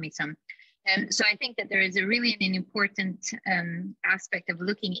was AMISOM. So I think that there is an important aspect of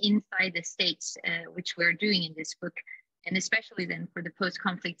looking inside the states, which we're doing in this book, and especially then for the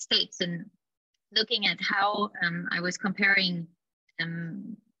post-conflict states, and looking at how I was comparing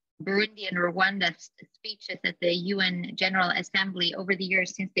Burundi and Rwanda's speeches at the UN General Assembly over the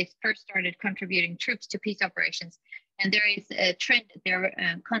years since they first started contributing troops to peace operations. And there is a trend that they're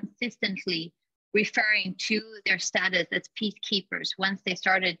consistently referring to their status as peacekeepers once they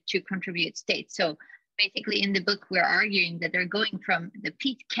started to contribute states. So basically in the book, we're arguing that they're going from the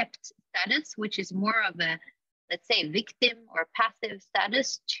peace-kept status, which is more of a, let's say, victim or passive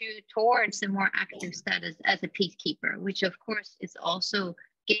status, towards a more active status as a peacekeeper, which of course is also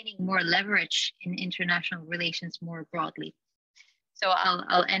gaining more leverage in international relations more broadly. So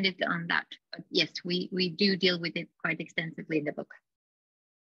I'll end it on that. But yes, we do deal with it quite extensively in the book.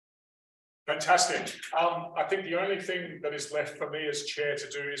 Fantastic. I think the only thing that is left for me as chair to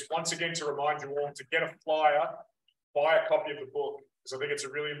do is once again to remind you all to get a flyer, buy a copy of the book, because I think it's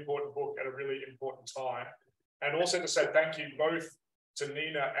a really important book at a really important time. And also to say thank you both to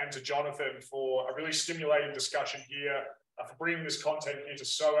Nina and to Jonathan for a really stimulating discussion here, for bringing this content here to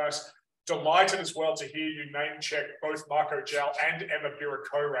SOAS. Delighted as well to hear you name check both Marco Jal and Emma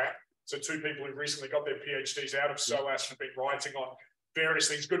Birakorak, so two people who recently got their PhDs out of SOAS and have been writing on various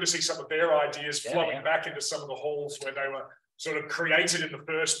things. Good to see some of their ideas flowing back into some of the halls where they were sort of created in the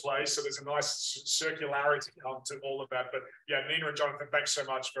first place. So there's a nice circularity come to all of that. But yeah, Nina and Jonathan, thanks so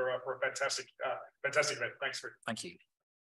much for a fantastic event. Thanks for it. Thank you.